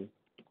name,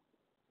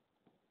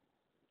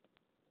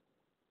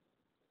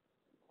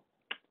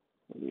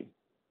 sorry,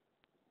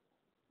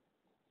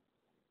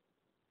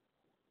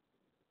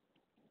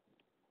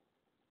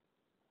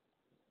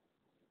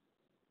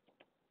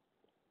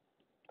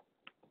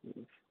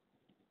 yes,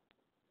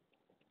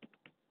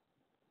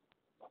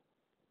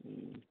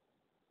 mm,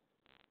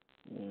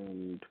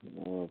 and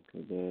after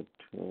that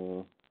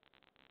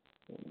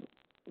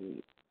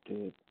we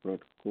take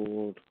product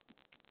code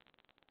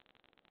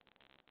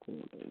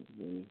as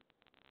well.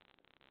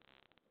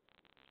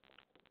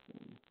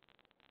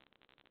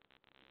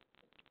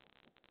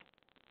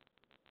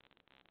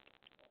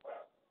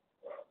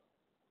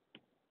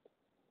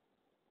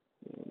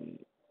 Um,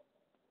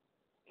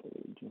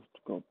 just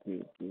copy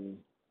it to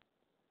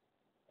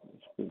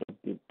speed up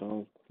the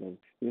task like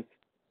this.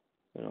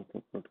 And after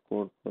product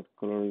code, product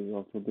color is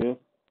also there.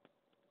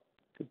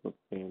 Keep up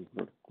name,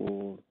 product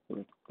code,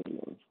 product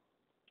colors.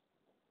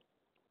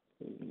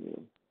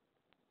 Here,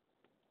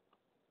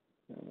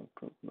 and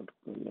after product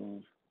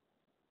colors,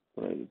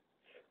 price.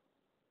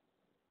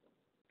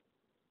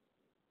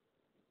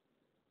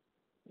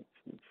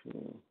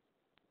 So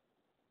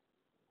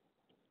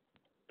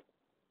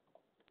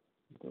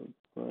the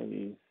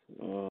price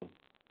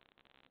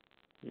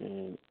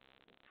and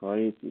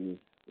size is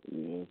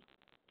here.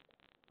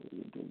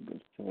 We do the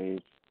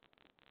size.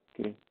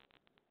 Okay,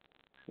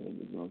 so it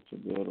is also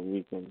there.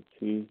 We can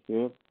see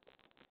here.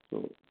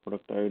 So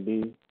product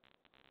ID,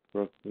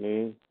 product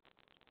name,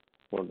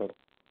 product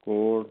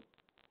code,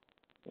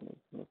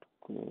 product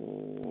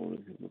code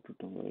is equal to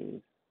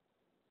device.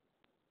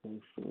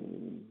 So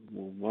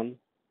move one.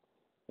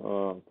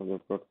 For the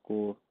product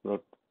code,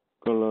 product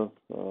color.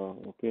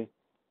 Okay.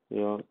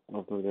 Yeah.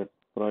 After that,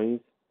 price,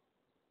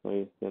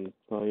 then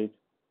size,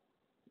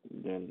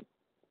 then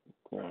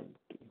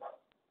quantity.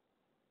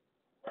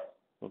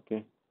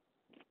 Okay.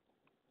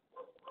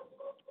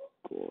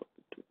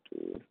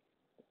 Quantity.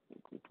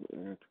 Go to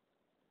add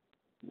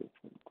this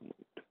one.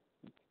 Comment.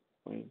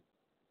 Fine.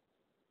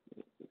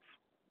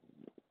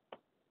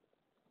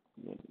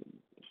 Then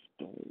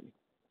style.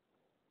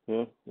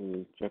 Here we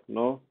will check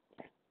now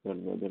that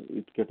whether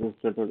it gets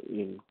inserted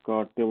in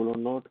cart table or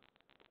not.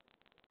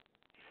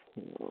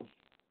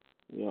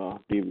 Yeah,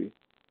 TV.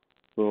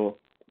 So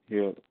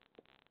here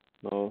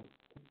now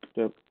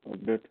step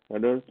update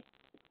headers.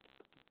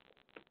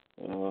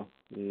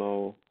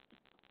 Now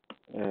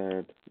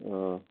add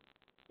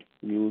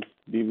use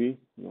db.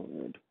 Now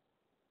add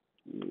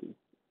use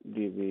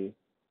db.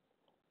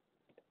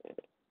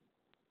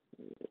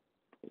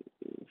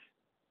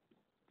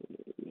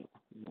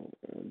 Now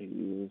add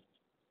use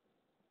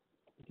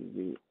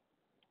db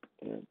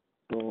at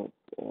top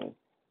of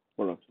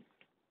product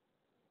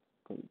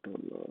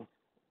controller.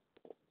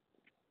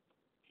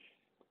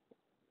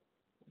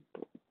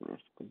 Top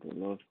product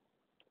controller.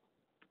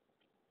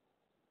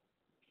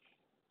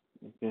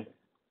 Okay.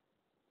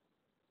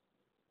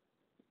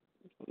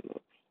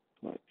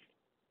 Right.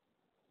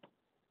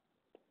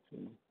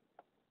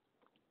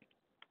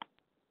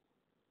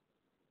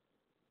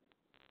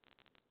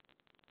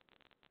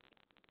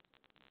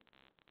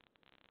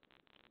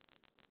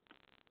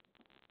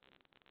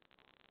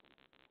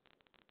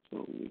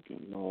 So we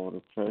can now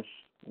refresh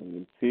and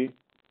we'll see.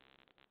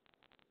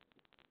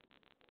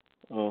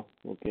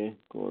 Okay,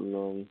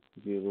 column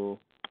 0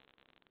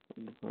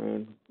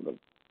 and product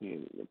Okay,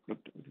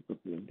 let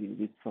me deal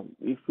with some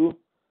issue.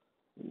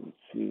 Let's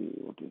see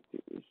what is the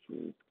issue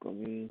is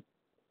coming.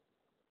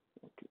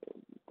 Okay,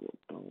 go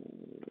down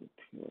right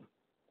here.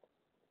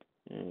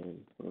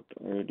 And product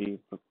ID,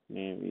 product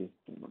name is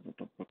the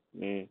product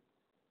name,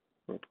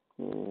 product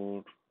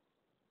code.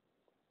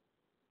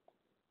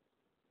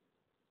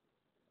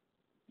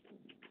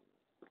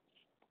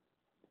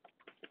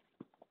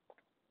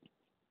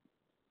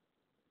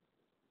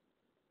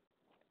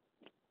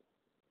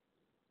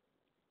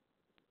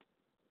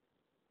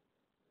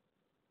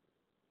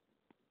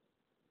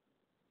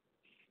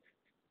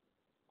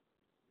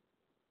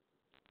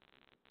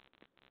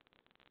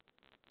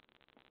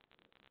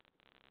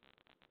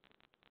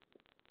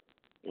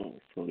 Oh,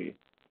 sorry,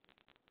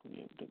 I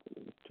have done a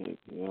mistake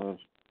here.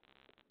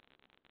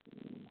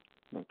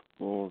 Product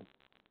code,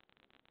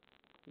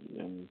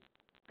 then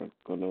product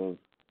colors.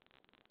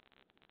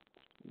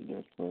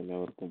 That's why I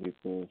never copy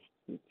paste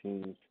the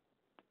things.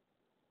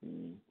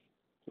 Mm,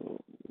 so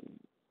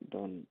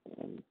done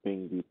and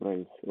paying the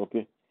price.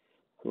 Okay,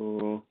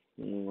 so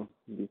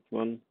this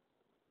one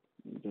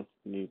just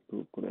need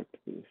to correct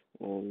this.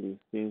 All these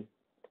things.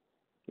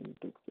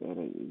 Syntax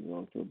error is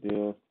also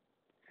there.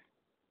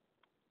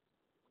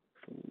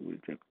 So we'll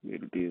check where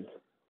it is.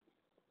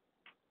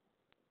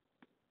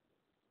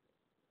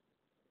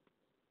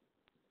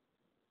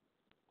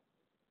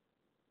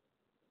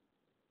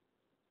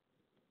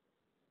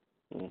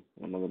 Oh,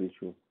 another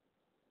issue.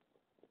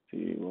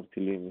 See what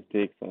silly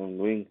mistakes I'm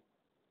doing.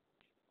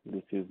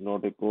 This is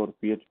not a core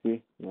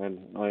PHP, and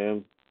I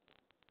am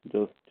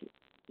just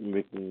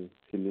making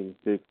silly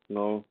mistakes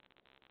now.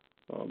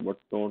 But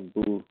don't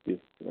do this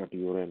at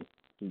your end.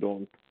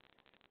 Don't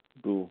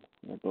do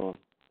at all.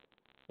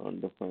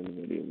 Undefined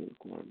variable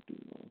quantity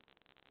now.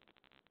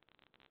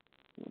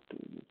 What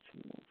is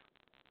this now?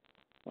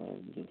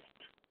 I'm just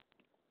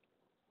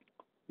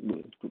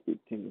doing stupid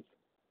things.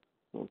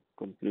 So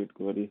complete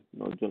query,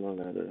 not general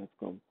error has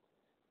come.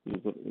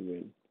 User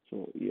email.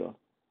 So yeah.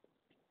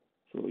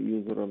 So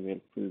user email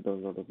field does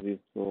not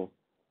exist. So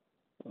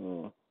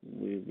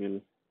we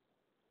will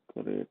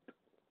create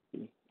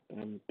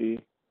empty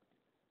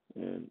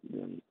and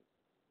then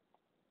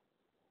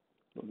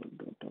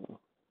data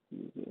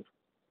user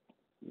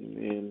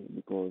email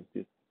because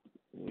this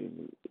we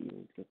will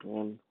use later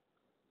on.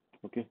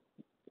 Okay,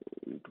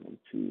 we will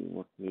see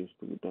what needs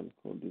to be done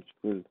for this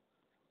field.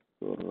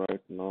 So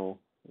right now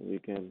we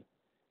can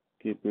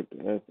keep it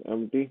as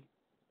empty.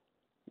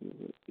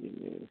 User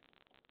email.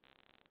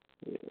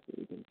 Yeah,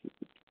 we can keep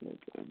it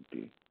like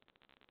empty.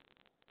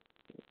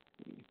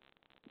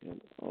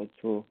 And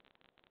also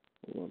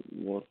one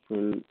more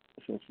field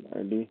session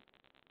ID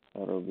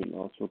error will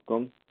also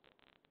come.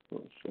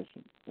 So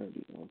session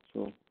ID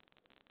also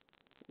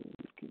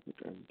we'll keep it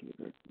empty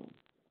right now.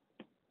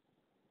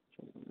 So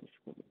let's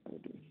go to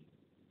ID.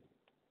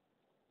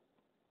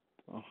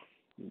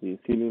 The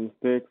silly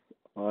mistakes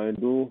I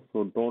do,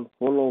 so don't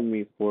follow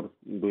me for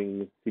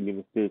doing silly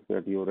mistakes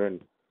at your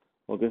end.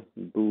 Okay,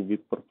 do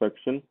with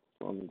perfection.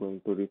 So I'm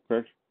going to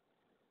refresh.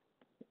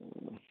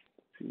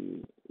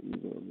 See,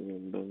 user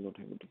name does not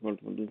have a default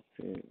value.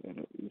 Say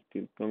error is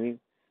still coming,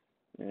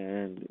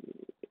 and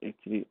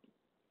actually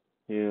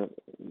here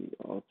we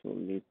also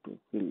need to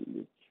fill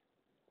this.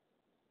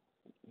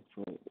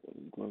 So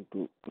I'm going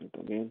to create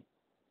again.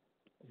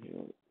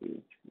 Here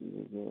is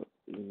user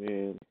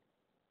email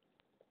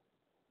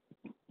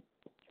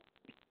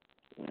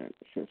and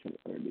session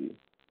ID.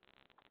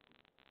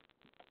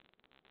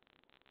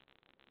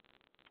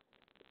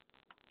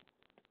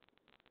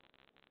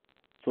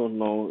 So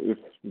now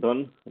it's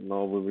done.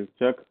 Now we will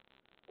check.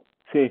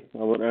 See,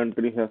 our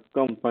entry has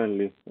come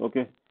finally.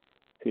 Okay.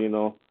 See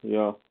now,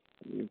 yeah,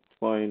 it's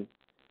fine.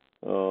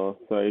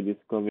 Size is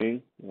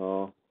coming.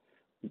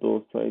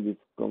 Those size is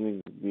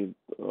coming with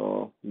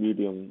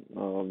medium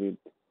with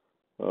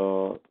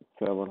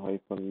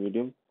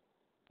 7-medium.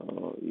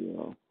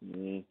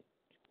 Yeah,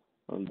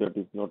 and that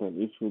is not an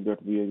issue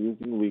that we are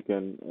using. We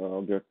can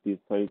get the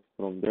size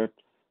from that.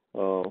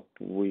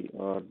 We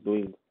are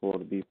doing for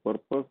the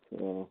purpose.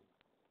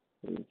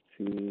 Let's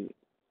see.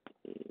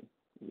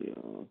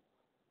 Yeah,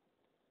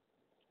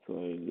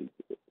 size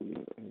we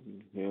are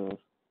having here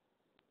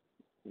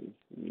is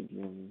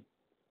medium,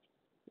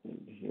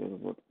 and here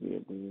what we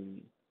are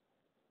doing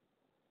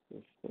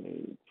is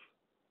size.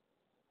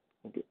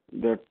 Okay,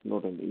 that's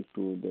not an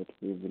issue that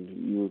we will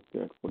use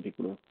that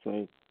particular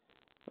size.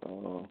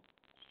 Uh,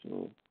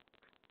 so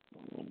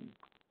um,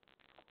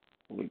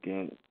 we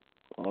can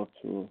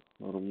also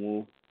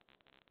remove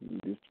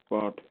this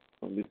part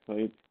from the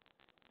side.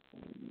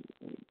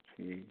 Let's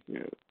see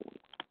here.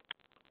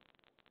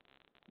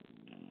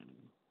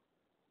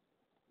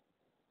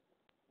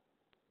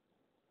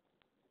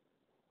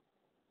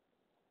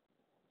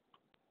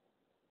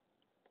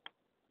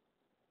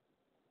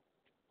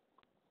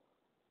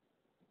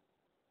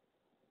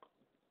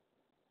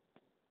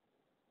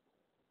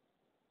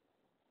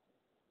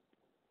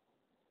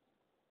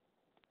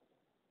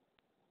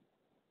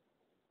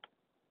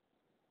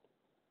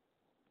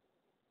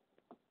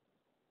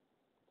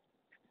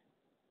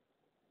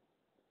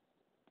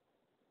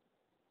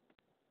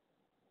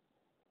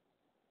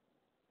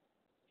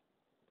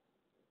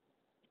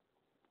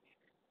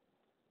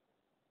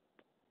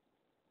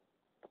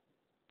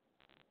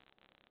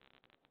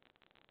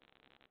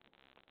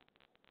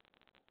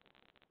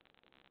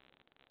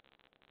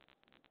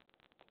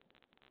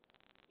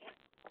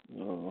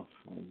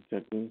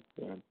 checking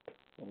that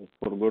I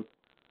forgot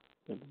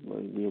that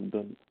why we have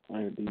done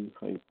id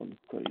hyphen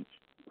size.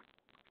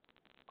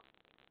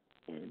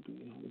 id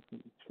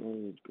hyphen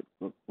size get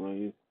per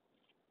price,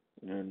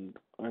 and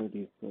id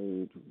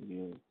size we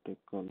have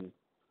taken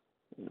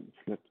and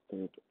select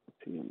that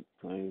CM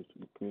size.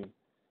 Okay,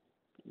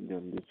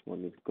 then this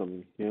one is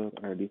coming here,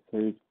 id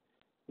size.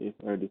 If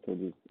id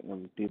size is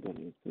empty, then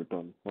it's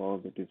return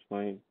false, that is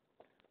fine.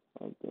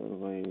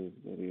 Otherwise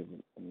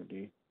variable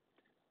id.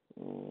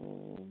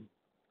 um,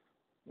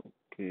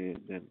 okay,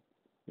 then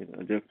in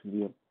Ajax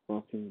we are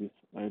passing this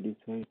id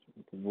size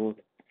of the board,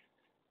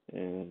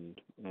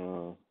 and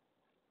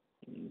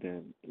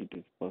then it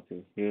is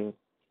passing here,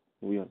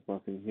 we are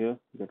passing here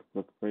that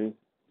product price,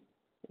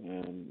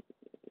 and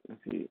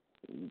see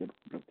that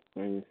product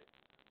price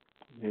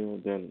here,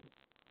 then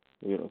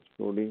we are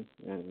exploding,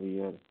 and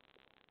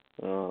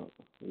uh,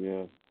 we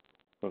are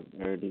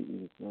id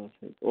is not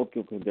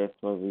okay. That's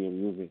what we are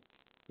using.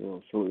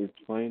 So it's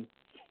fine.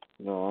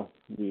 Now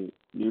we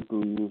need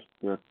to use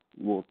that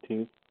both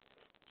things.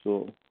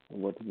 So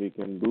what we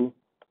can do,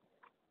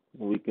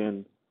 we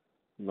can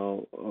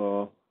now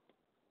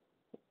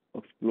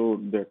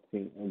explode that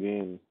thing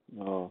again,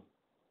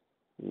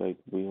 like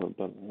we have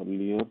done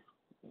earlier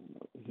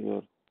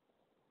here.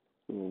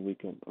 So we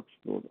can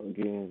explode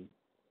again,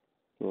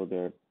 so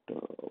that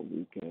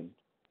we can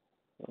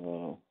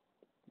uh,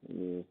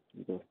 we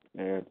just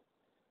add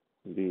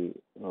the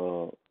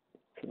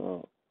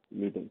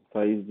medium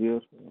size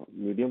here,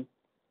 medium,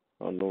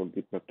 not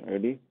the product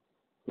ID.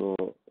 So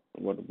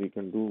what we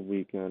can do,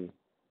 we can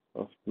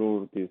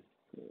explore this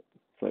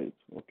size.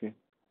 Okay,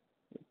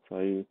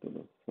 size to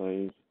the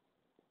size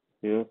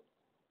here,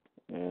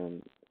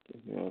 and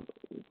here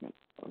we can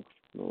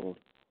explore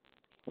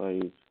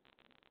size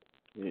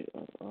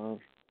ARR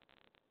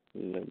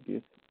like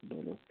this,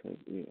 dollar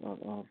size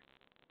ARR,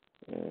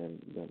 and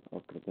then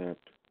after that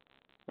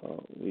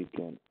we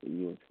can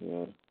use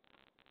here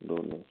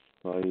dollar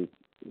size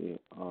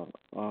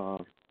ARR,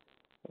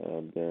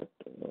 that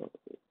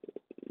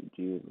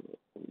give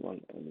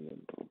one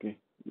element. Okay,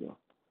 yeah,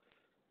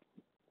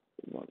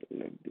 one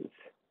like this.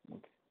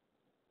 Okay,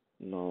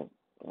 now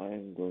I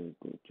am going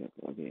to check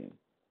again.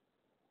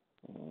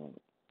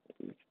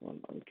 This one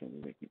I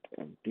can make it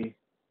empty.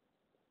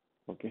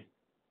 Okay,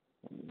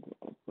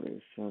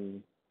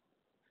 operation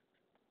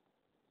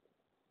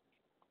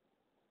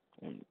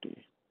empty.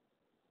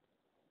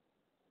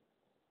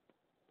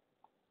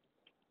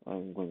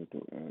 I'm going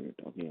to add it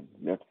again.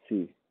 Let's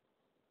see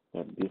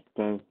that this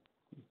time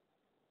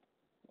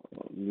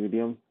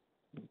medium.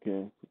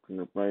 Okay,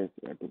 price,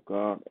 add to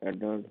cart,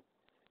 added.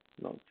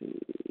 Now see,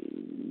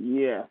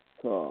 yes,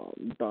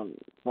 done,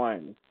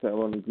 fine.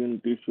 7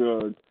 green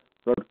t-shirt,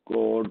 red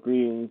code,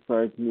 green,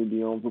 size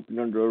medium,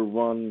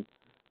 1501.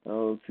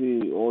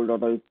 See, all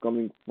data is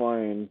coming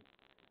fine.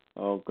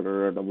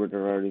 Credit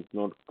arbitrary is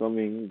not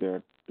coming.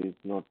 That is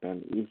not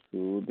an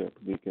issue that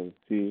we can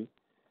see,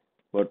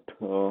 but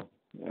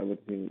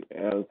everything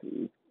else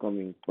is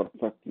coming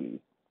perfectly.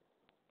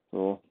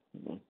 So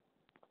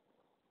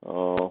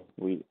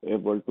we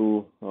able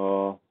to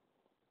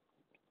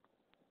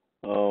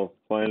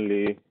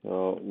finally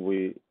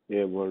we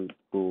able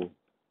to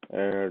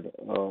add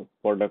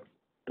product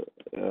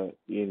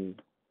in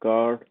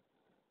cart.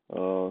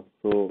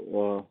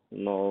 So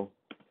now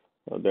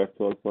that's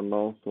all for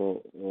now.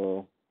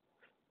 So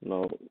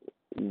now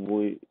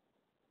we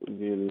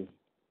will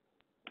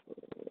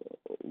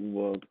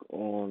work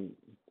on,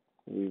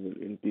 we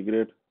will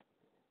integrate,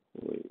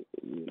 we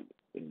will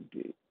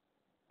integrate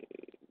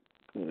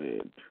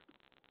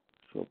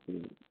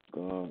shopping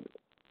cart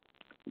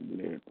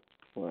blade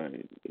file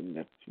in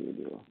next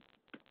video.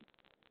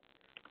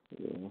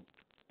 So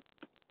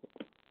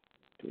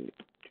stay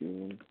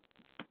tuned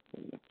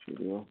for next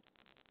video.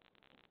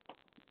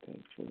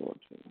 Thanks for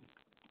watching.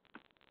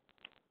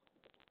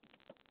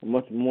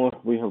 Much more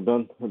we have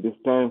done this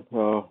time.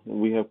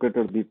 We have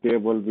created the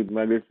table with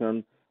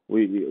migration.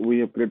 We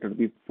have created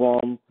the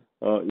form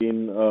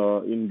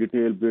in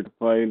detail bit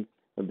file.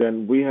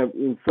 Then we have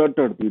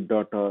inserted the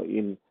data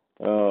in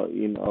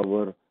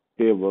our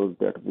table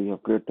that we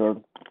have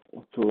created.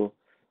 So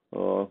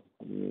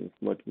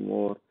much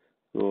more.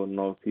 So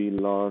now see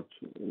large.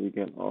 We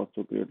can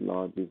also create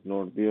large is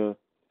not there.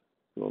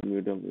 So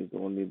medium is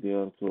only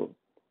there. So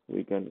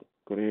we can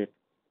create.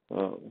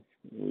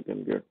 We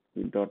can get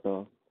the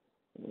data.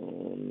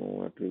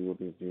 No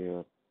attribute is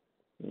here.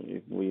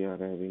 If we are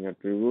having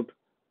attribute,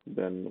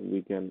 then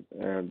we can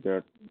add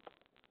that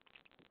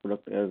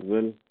product as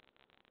well.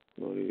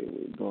 So we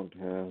don't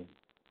have.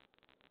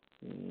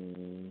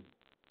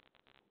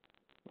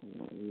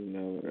 We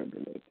never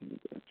added, I think,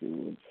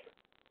 attributes.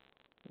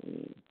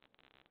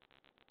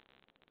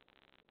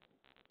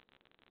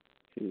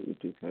 See,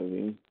 it is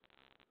having.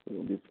 So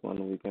this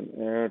one we can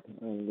add.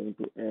 I'm going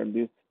to add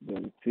this.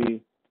 Then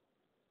see.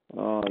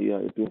 Yeah,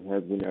 it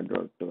has been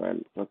added. Well,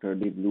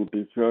 Saturday blue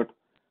t-shirt,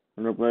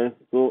 enterprise.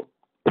 So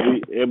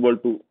we able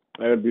to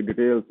add the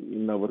details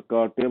in our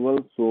cart table.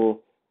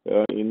 So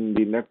in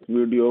the next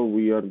video,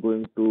 we are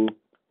going to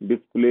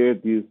display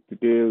these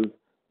details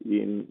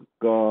in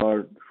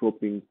cart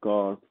shopping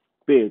cart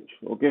page.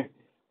 Okay,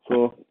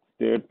 so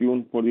stay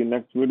tuned for the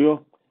next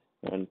video,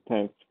 and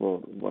thanks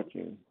for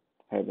watching.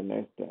 Have a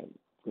nice time.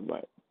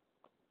 Goodbye.